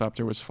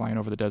ornithopter was flying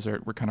over the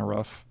desert, were kind of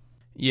rough.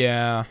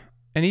 Yeah.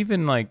 And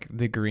even like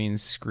the green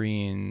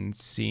screen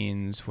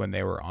scenes when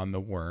they were on the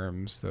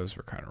worms, those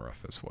were kind of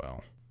rough as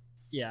well.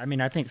 Yeah, I mean,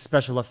 I think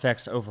special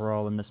effects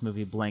overall in this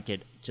movie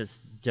blanket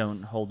just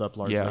don't hold up,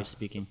 largely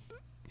speaking.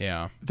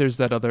 Yeah. There's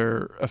that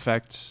other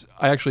effect.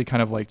 I actually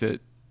kind of liked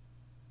it,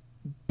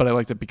 but I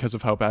liked it because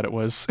of how bad it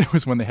was. It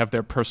was when they have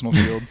their personal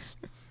shields.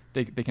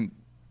 They can...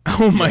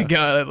 Oh my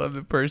God, I love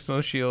the personal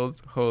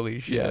shields.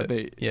 Holy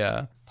shit.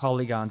 Yeah.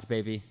 Polygons,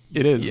 baby.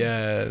 It is.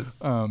 Yes.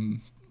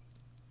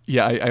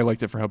 Yeah, I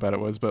liked it for how bad it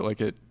was, but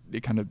like it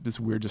kind of, this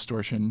weird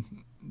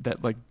distortion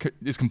that like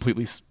is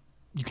completely,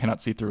 you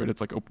cannot see through it.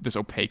 It's like this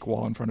opaque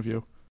wall in front of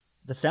you.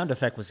 The sound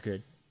effect was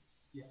good.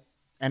 Yeah.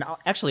 And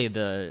actually,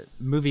 the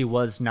movie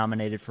was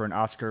nominated for an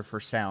Oscar for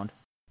sound.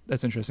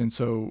 That's interesting.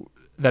 So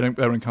that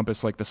would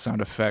encompass like the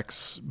sound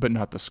effects, but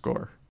not the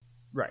score.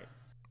 Right.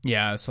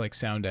 Yeah, it's like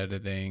sound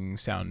editing,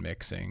 sound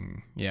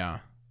mixing. Yeah.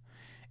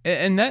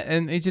 And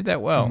they did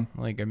that well.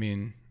 Mm-hmm. Like, I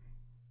mean,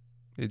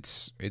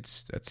 it's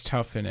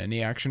tough in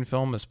any action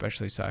film,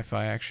 especially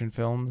sci-fi action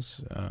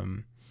films.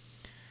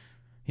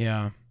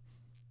 There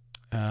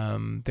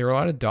were a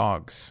lot of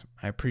dogs.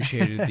 I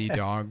appreciated the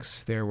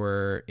dogs. There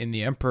were, in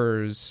the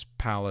Emperor's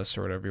Palace,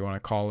 or whatever you want to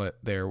call it,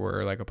 there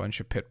were like a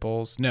bunch of pit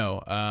bulls.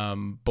 No,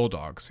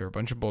 bulldogs. There were a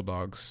bunch of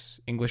bulldogs,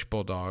 English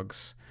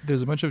bulldogs.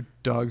 There's a bunch of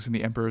dogs in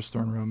the Emperor's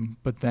throne room,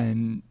 but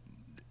then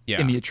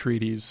in the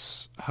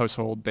Atreides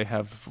household, they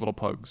have little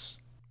pugs.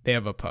 They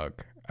have a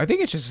pug. I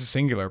think it's just a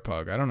singular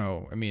pug. I don't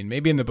know. I mean,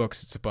 maybe in the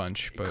books it's a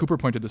bunch. But Cooper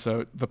pointed this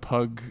out. The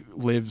pug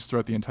lives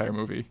throughout the entire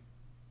movie.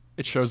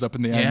 It shows up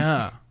in the end.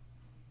 Yeah.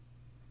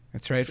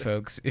 That's right,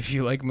 folks. If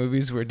you like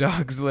movies where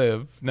dogs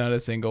live, not a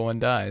single one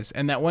dies.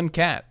 And that one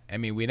cat, I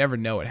mean, we never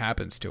know what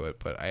happens to it,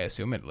 but I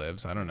assume it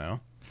lives. I don't know.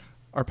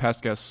 Our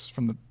past guests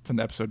from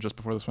the episode just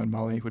before this one,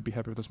 Molly, would be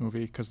happy with this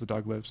movie because the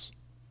dog lives.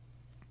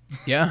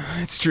 Yeah,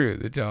 it's true.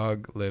 The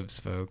dog lives,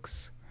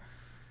 folks.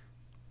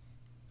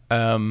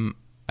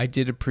 I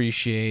did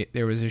appreciate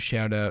there was a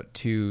shout out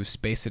to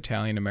Space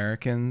Italian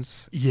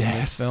Americans in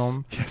this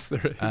film. Yes,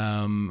 there is.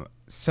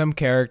 Some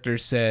character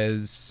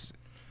says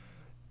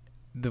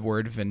the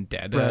word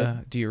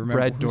vendetta. Do you remember?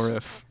 Brad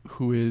Dourif,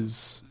 who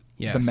is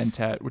the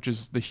Mentat, which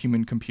is the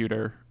human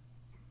computer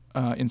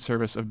in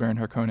service of Baron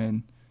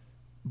Harkonnen,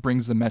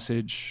 brings the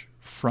message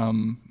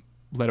from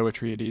Leto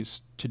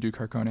Atreides to Duke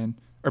Harkonnen,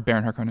 or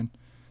Baron Harkonnen,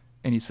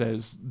 and he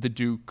says the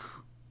Duke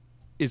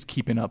is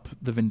keeping up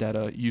the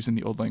vendetta using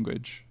the old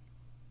language.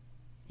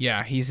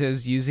 Yeah, he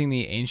says using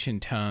the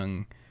ancient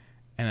tongue,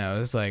 and I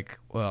was like,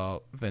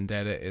 well,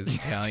 vendetta is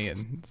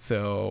Italian,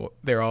 so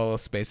they're all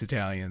Space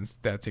Italians.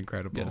 That's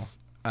incredible. Yes.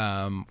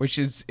 Which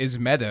is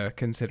meta,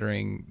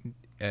 considering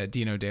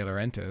Dino De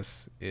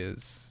Laurentiis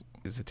is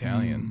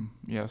Italian.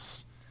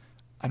 Yes.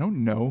 I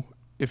don't know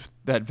if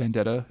that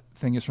vendetta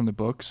thing is from the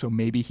book, so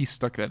maybe he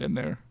stuck that in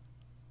there.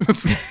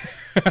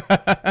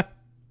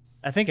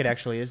 I think it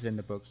actually is in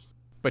the books.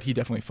 But he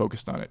definitely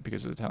focused on it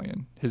because it's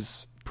Italian.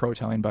 His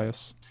pro-Italian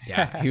bias.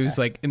 Yeah, he was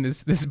like, in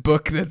this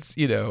book that's,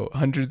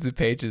 hundreds of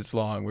pages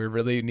long, we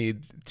really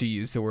need to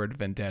use the word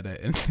vendetta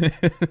in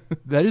this.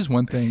 That is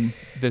one thing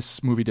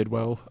this movie did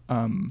well.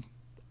 A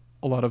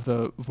lot of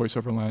the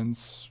voiceover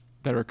lines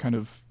that are kind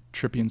of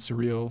trippy and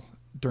surreal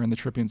during the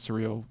trippy and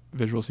surreal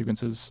visual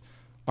sequences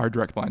are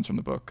direct lines from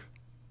the book,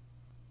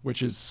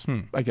 which is,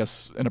 I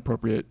guess, an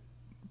appropriate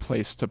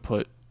place to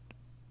put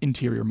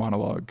interior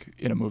monologue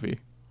in a movie.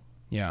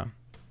 Yeah.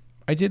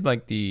 I did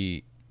like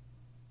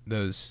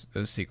those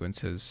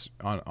sequences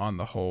on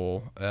the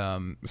whole,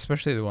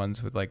 especially the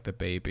ones with like the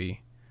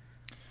baby.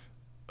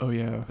 Oh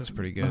yeah, that's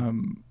pretty good.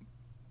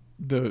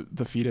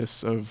 The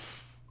fetus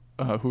of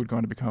who would go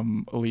on to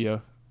become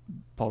Aaliyah,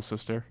 Paul's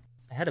sister.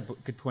 I had a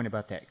good point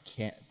about that.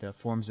 The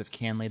forms of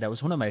Canley. That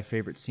was one of my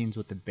favorite scenes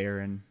with the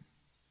Baron.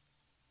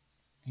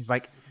 He's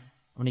like,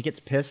 when he gets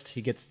pissed,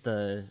 he gets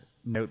the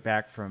note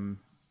back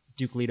from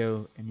Duke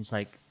Leto, and he's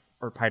like,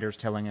 or Piter's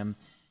telling him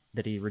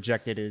that he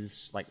rejected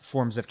his like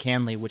forms of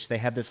Canley, which they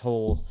have this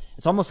whole,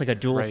 it's almost like a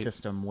duel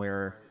system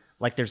where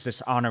like there's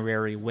this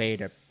honorary way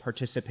to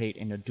participate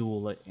in a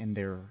duel in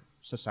their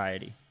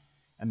society.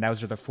 and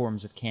those are the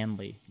forms of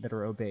Canly that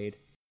are obeyed.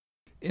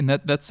 And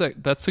that's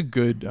a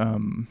good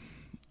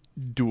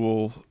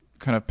dual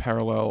kind of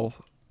parallel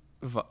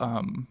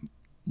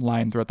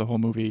line throughout the whole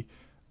movie,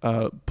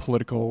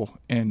 political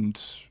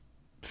and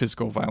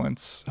physical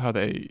violence, how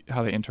they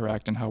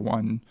interact, and how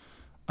one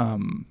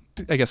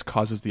I guess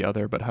causes the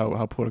other, but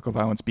how political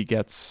violence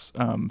begets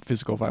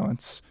physical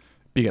violence,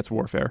 begets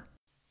warfare.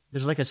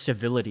 There's like a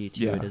civility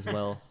to it as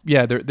well.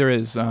 Yeah, there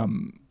is.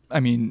 I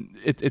mean,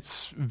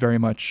 it's very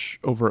much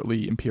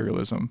overtly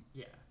imperialism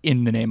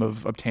in the name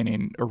of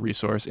obtaining a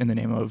resource, in the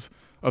name of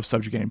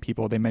subjugating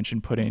people. They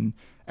mentioned putting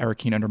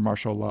Arrakeen under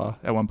martial law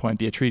at one point.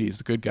 The Atreides,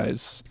 the good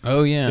guys.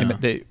 Oh, yeah.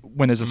 They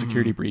when there's a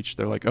security breach,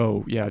 they're like,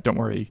 oh, yeah, don't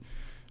worry.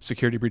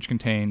 Security breach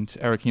contained.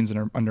 Arrakeen's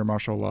under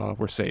martial law.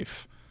 We're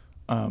safe.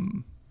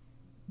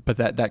 But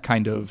that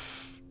kind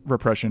of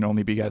repression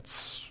only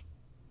begets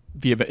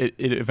it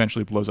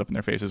eventually blows up in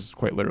their faces,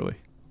 quite literally.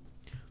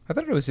 I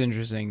thought it was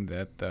interesting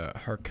that the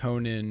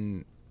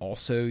Harkonnen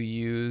also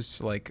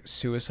use like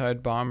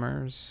suicide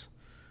bombers,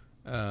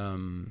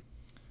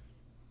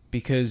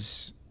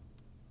 because,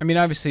 I mean,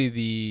 obviously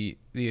the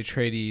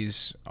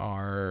Atreides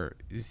are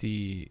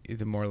the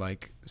more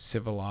like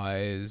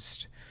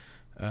civilized,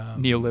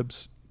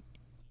 Neolibs,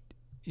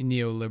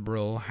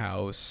 neoliberal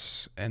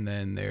house, and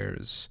then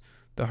there's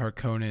the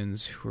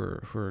Harkonnens who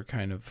are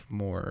kind of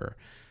more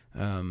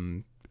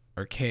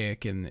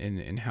archaic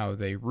in how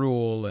they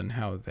rule and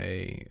how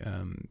they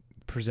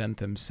present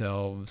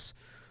themselves.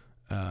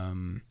 But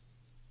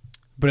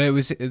I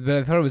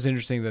thought it was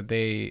interesting that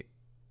they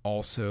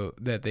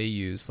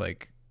use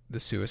like the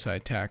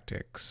suicide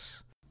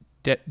tactics.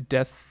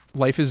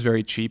 Life is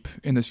very cheap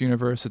in this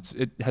universe.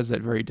 It has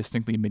that very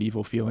distinctly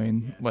medieval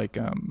feeling, like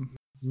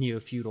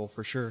neo-feudal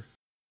for sure.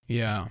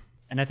 Yeah.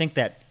 And I think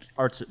that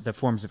the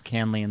forms of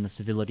Canly and the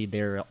civility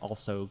there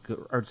also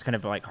are just kind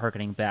of like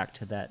harkening back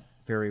to that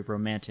very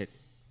romantic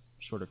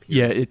sort of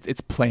period. Yeah,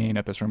 it's playing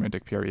at this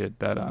romantic period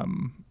that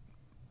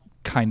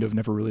kind of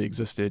never really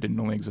existed and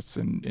only exists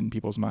in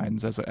people's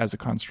minds as a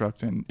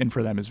construct, and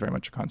for them is very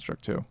much a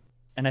construct too.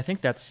 And I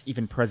think that's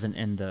even present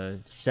in the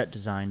set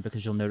design,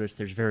 because you'll notice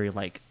there's very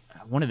like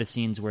one of the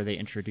scenes where they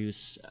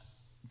introduce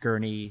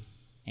Gurney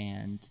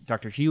and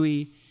Dr.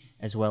 Huey,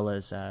 as well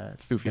as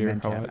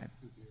Thufir.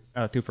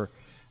 Thufir.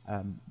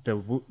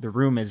 The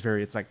room is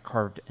it's like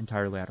carved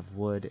entirely out of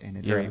wood, and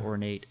it's very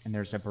ornate, and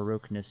there's a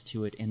baroqueness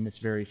to it in this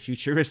very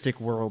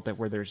futuristic world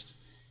where there's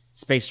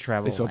space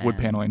travel. They still have wood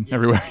paneling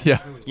everywhere.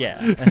 Yeah,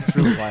 that's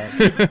really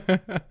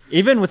wild.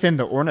 Even within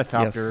the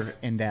ornithopter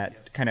in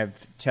that kind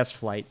of test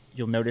flight,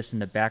 you'll notice in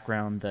the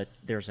background that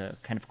there's a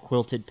kind of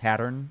quilted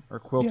pattern or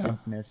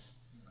quiltedness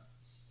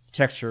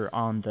texture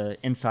on the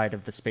inside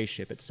of the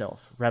spaceship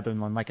itself, rather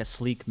than like a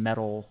sleek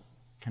metal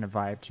kind of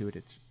vibe to it.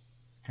 It's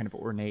kind of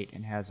ornate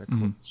and has a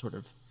sort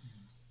of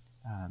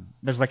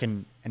there's like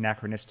an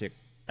anachronistic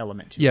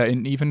element to it. Yeah,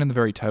 and even in the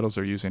very titles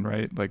they're using,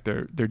 right? Like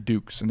they're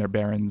dukes and they're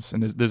barons,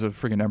 and there's a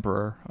friggin'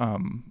 emperor.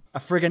 A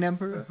friggin'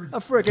 emperor. A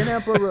friggin'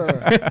 emperor.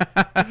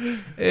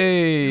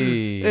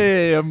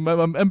 Hey,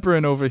 I'm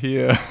emperor over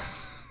here.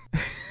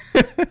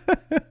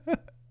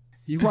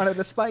 You wanted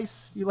a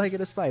spice. You like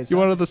it a spice. You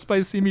wanted the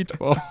spicy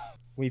meatball.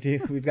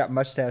 We've got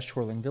mustache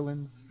twirling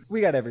villains.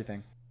 We got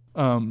everything.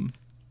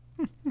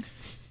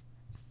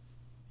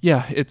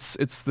 Yeah,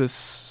 it's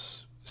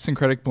this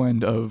syncretic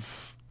blend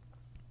of,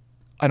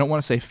 I don't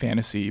want to say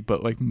fantasy,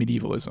 but like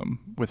medievalism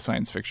with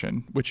science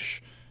fiction,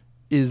 which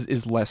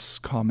is less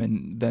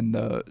common than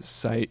the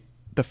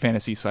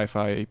fantasy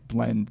sci-fi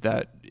blend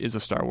that is a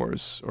Star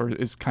Wars or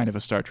is kind of a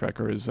Star Trek,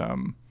 or is I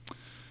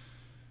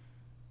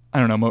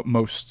don't know,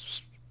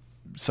 most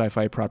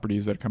sci-fi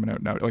properties that are coming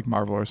out now, like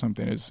Marvel or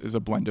something, is a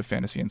blend of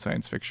fantasy and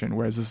science fiction,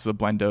 whereas this is a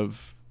blend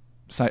of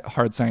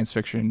hard science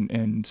fiction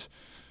and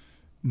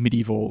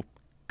medieval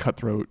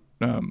cutthroat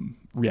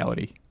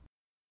reality.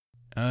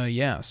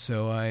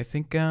 So I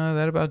think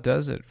that about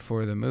does it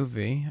for the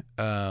movie.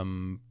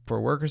 For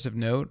workers of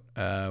note,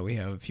 we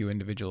have a few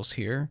individuals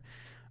here.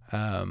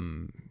 I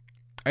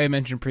had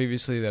mentioned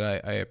previously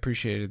that I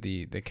appreciated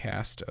the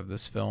cast of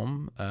this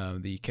film.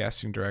 The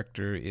casting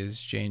director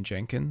is Jane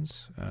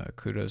Jenkins.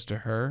 Kudos to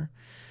her.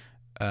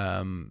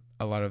 A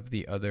lot of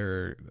the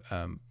other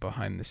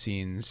behind the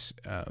scenes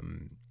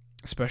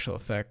special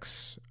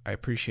effects I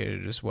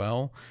appreciated as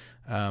well.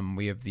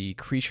 We have the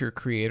creature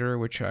creator,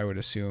 which I would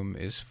assume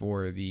is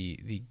for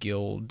the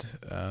guild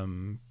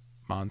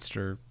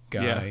monster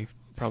guy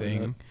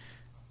thing.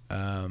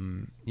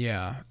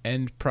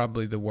 And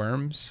probably the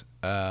worms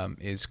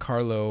is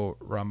Carlo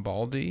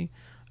Rambaldi,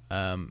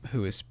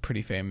 who is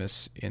pretty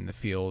famous in the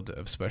field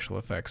of special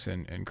effects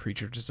and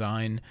creature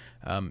design.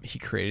 He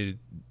created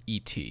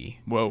E.T.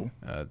 Whoa.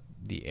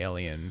 The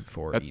alien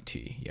for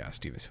E.T. Yeah,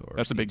 Steven Spielberg.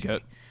 That's a big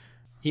hit.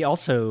 He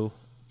also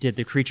did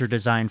the creature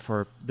design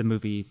for the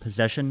movie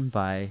Possession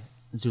by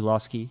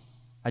Zulawski.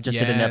 I just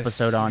did an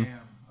episode on.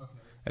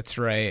 That's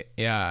right.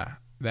 Yeah,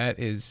 that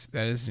is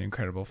an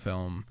incredible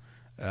film.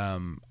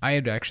 I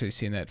had actually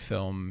seen that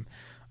film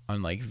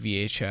on like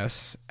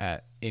VHS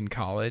in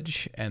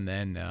college, and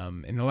then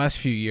in the last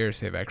few years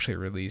they've actually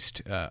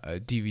released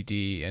a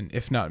DVD, and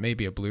if not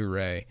maybe a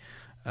Blu-ray.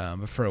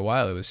 But for a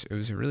while it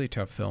was a really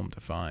tough film to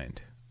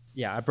find.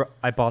 Yeah,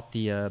 I bought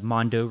the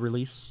Mondo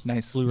release.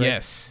 Nice. Blu-ray.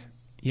 Yes.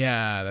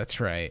 Yeah, that's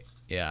right.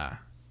 Yeah.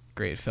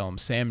 Great film.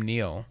 Sam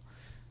Neill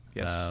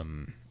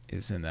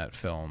is in that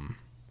film.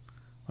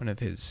 One of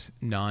his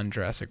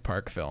non-Jurassic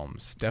Park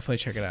films. Definitely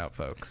check it out,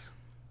 folks.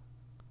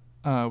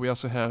 We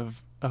also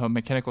have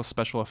Mechanical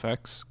Special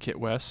Effects, Kit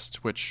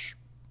West, which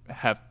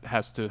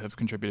has to have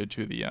contributed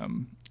to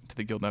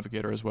the Guild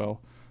Navigator as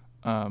well.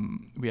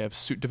 We have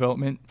suit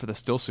development for the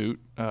still suit,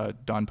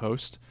 Don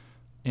Post,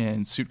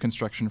 and suit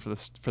construction for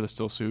the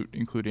still suit,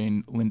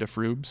 including Linda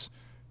Frubes,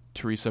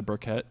 Teresa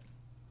Burkett,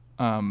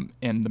 and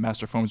the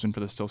master foamsman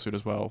for the still suit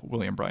as well,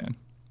 William Bryan.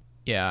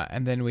 Yeah,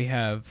 and then we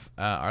have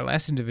our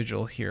last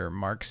individual here,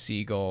 Mark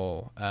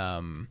Siegel.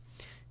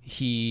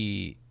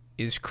 He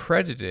is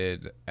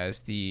credited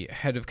as the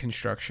head of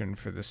construction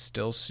for the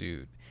still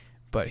suit,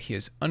 but he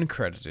is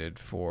uncredited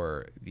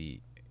for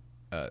the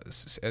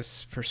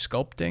as for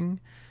sculpting,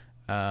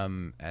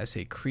 as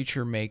a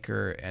creature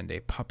maker and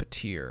a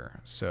puppeteer.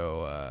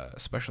 So a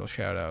special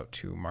shout out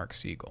to Mark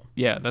Siegel.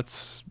 Yeah,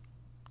 that's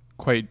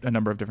quite a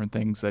number of different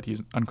things that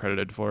he's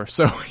uncredited for.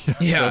 So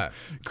yeah,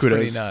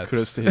 so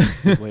kudos to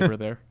his labor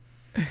there.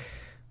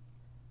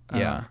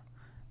 Yeah.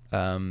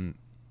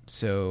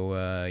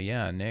 So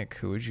Nick,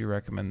 who would you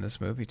recommend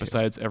this movie to?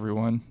 Besides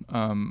everyone,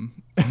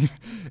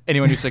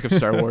 anyone who's sick of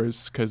Star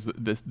Wars, because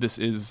this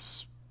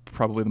is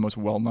probably the most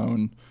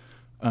well-known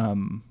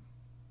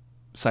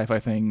sci-fi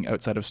thing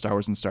outside of Star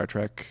Wars and Star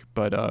Trek,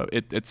 but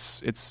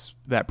it's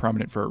that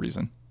prominent for a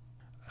reason.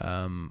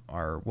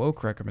 Our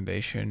woke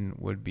recommendation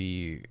would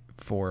be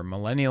for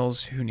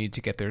millennials who need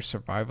to get their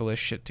survivalist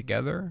shit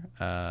together.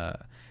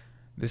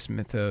 This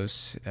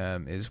mythos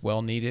is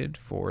well needed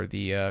for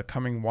the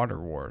coming water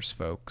wars,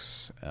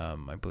 folks.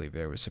 I believe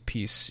there was a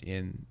piece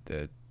in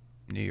the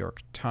New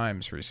York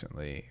Times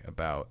recently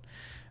about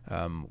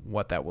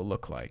what that will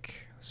look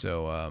like.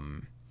 So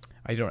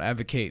I don't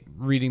advocate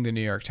reading the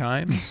New York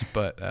Times,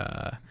 but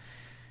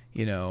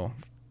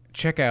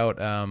check out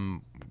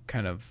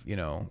kind of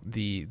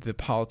the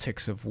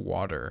politics of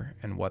water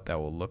and what that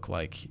will look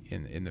like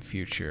in the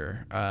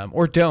future,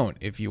 or don't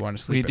if you want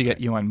to sleep. We need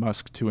to get Elon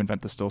Musk to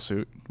invent the still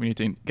suit. We need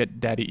to get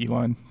Daddy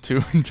Elon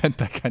to invent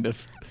that kind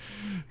of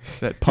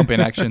that pump in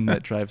action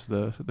that drives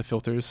the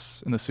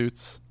filters in the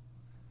suits.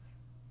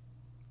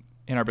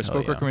 And our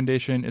bespoke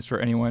recommendation is for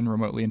anyone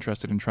remotely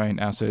interested in trying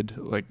acid.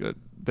 Like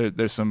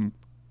there's some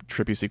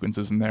trippy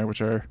sequences in there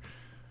which are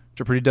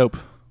pretty dope.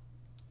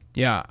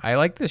 Yeah, I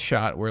like the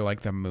shot where like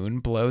the moon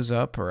blows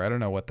up, or I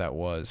don't know what that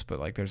was, but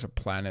like there's a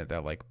planet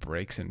that like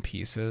breaks in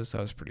pieces.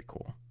 That was pretty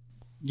cool.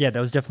 Yeah, that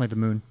was definitely the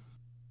moon.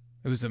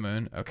 It was the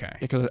moon? Okay.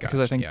 Because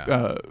I think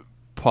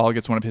Paul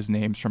gets one of his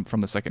names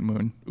from the second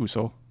moon,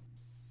 Usul.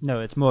 No,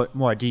 it's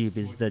Muad'Dib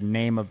is the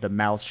name of the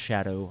mouse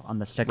shadow on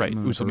the second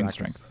moon. Right, Usul means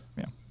strength.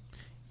 Yeah.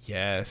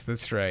 Yes,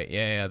 that's right.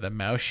 Yeah, the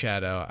mouse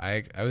shadow.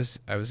 I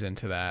was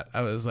into that.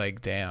 I was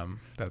like, damn,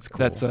 that's cool.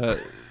 That's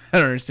I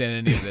don't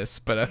understand any of this,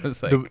 but I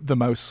was like, the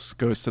mouse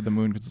goes to the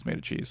moon because it's made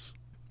of cheese.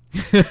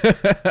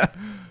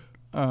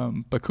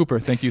 But Cooper,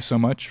 thank you so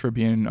much for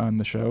being on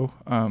the show.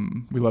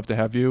 We love to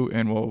have you,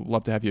 and we'll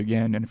love to have you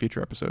again in a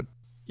future episode.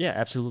 Yeah,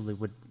 absolutely.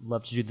 Would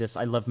love to do this.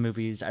 I love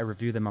movies. I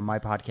review them on my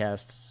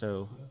podcast,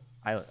 so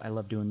I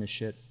love doing this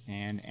shit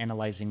and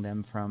analyzing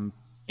them from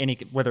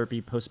whether it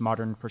be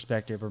postmodern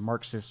perspective or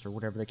Marxist or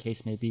whatever the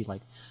case may be.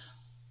 Like,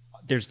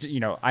 there's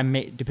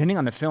depending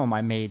on the film,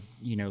 I may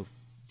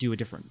do a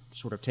different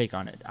sort of take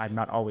on it. I'm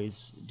not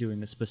always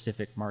doing the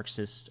specific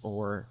Marxist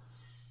or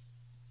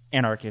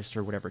anarchist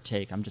or whatever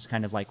take. I'm just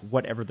kind of like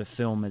whatever the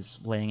film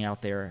is laying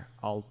out there,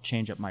 I'll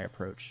change up my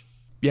approach.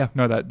 Yeah,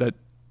 no, that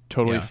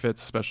totally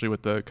fits, especially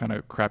with the kind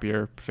of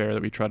crappier fare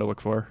that we try to look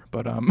for.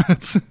 But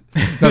it's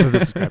not that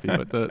this is crappy,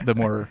 but the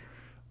more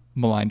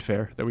maligned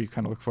fare that we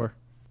kind of look for.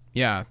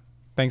 Yeah,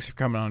 thanks for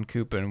coming on,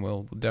 Coop, and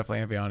we'll definitely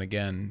have you on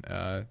again.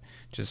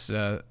 Just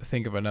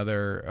think of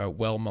another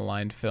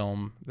well-maligned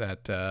film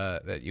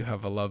that you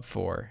have a love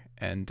for,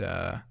 and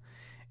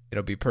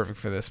it'll be perfect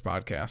for this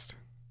podcast.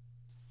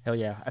 Hell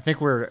yeah. I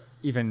think we're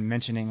even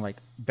mentioning like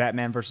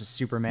Batman versus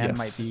Superman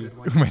might be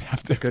we might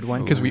have to. A good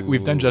one. Because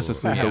we've done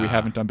Justice League, but we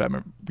haven't done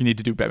Batman. We need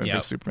to do Batman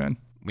versus Superman.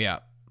 Yeah.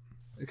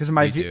 Because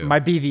my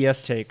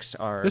BVS takes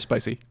are... They're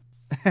spicy.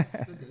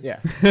 Yeah.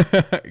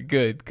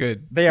 Good.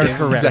 They are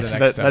correct.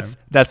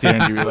 That's the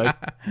energy we like.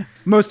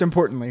 Most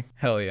importantly.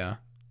 Hell yeah.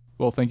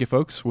 Well, thank you,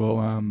 folks.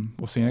 We'll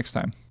see you next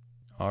time.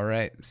 All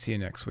right. See you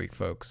next week,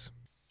 folks.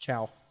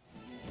 Ciao.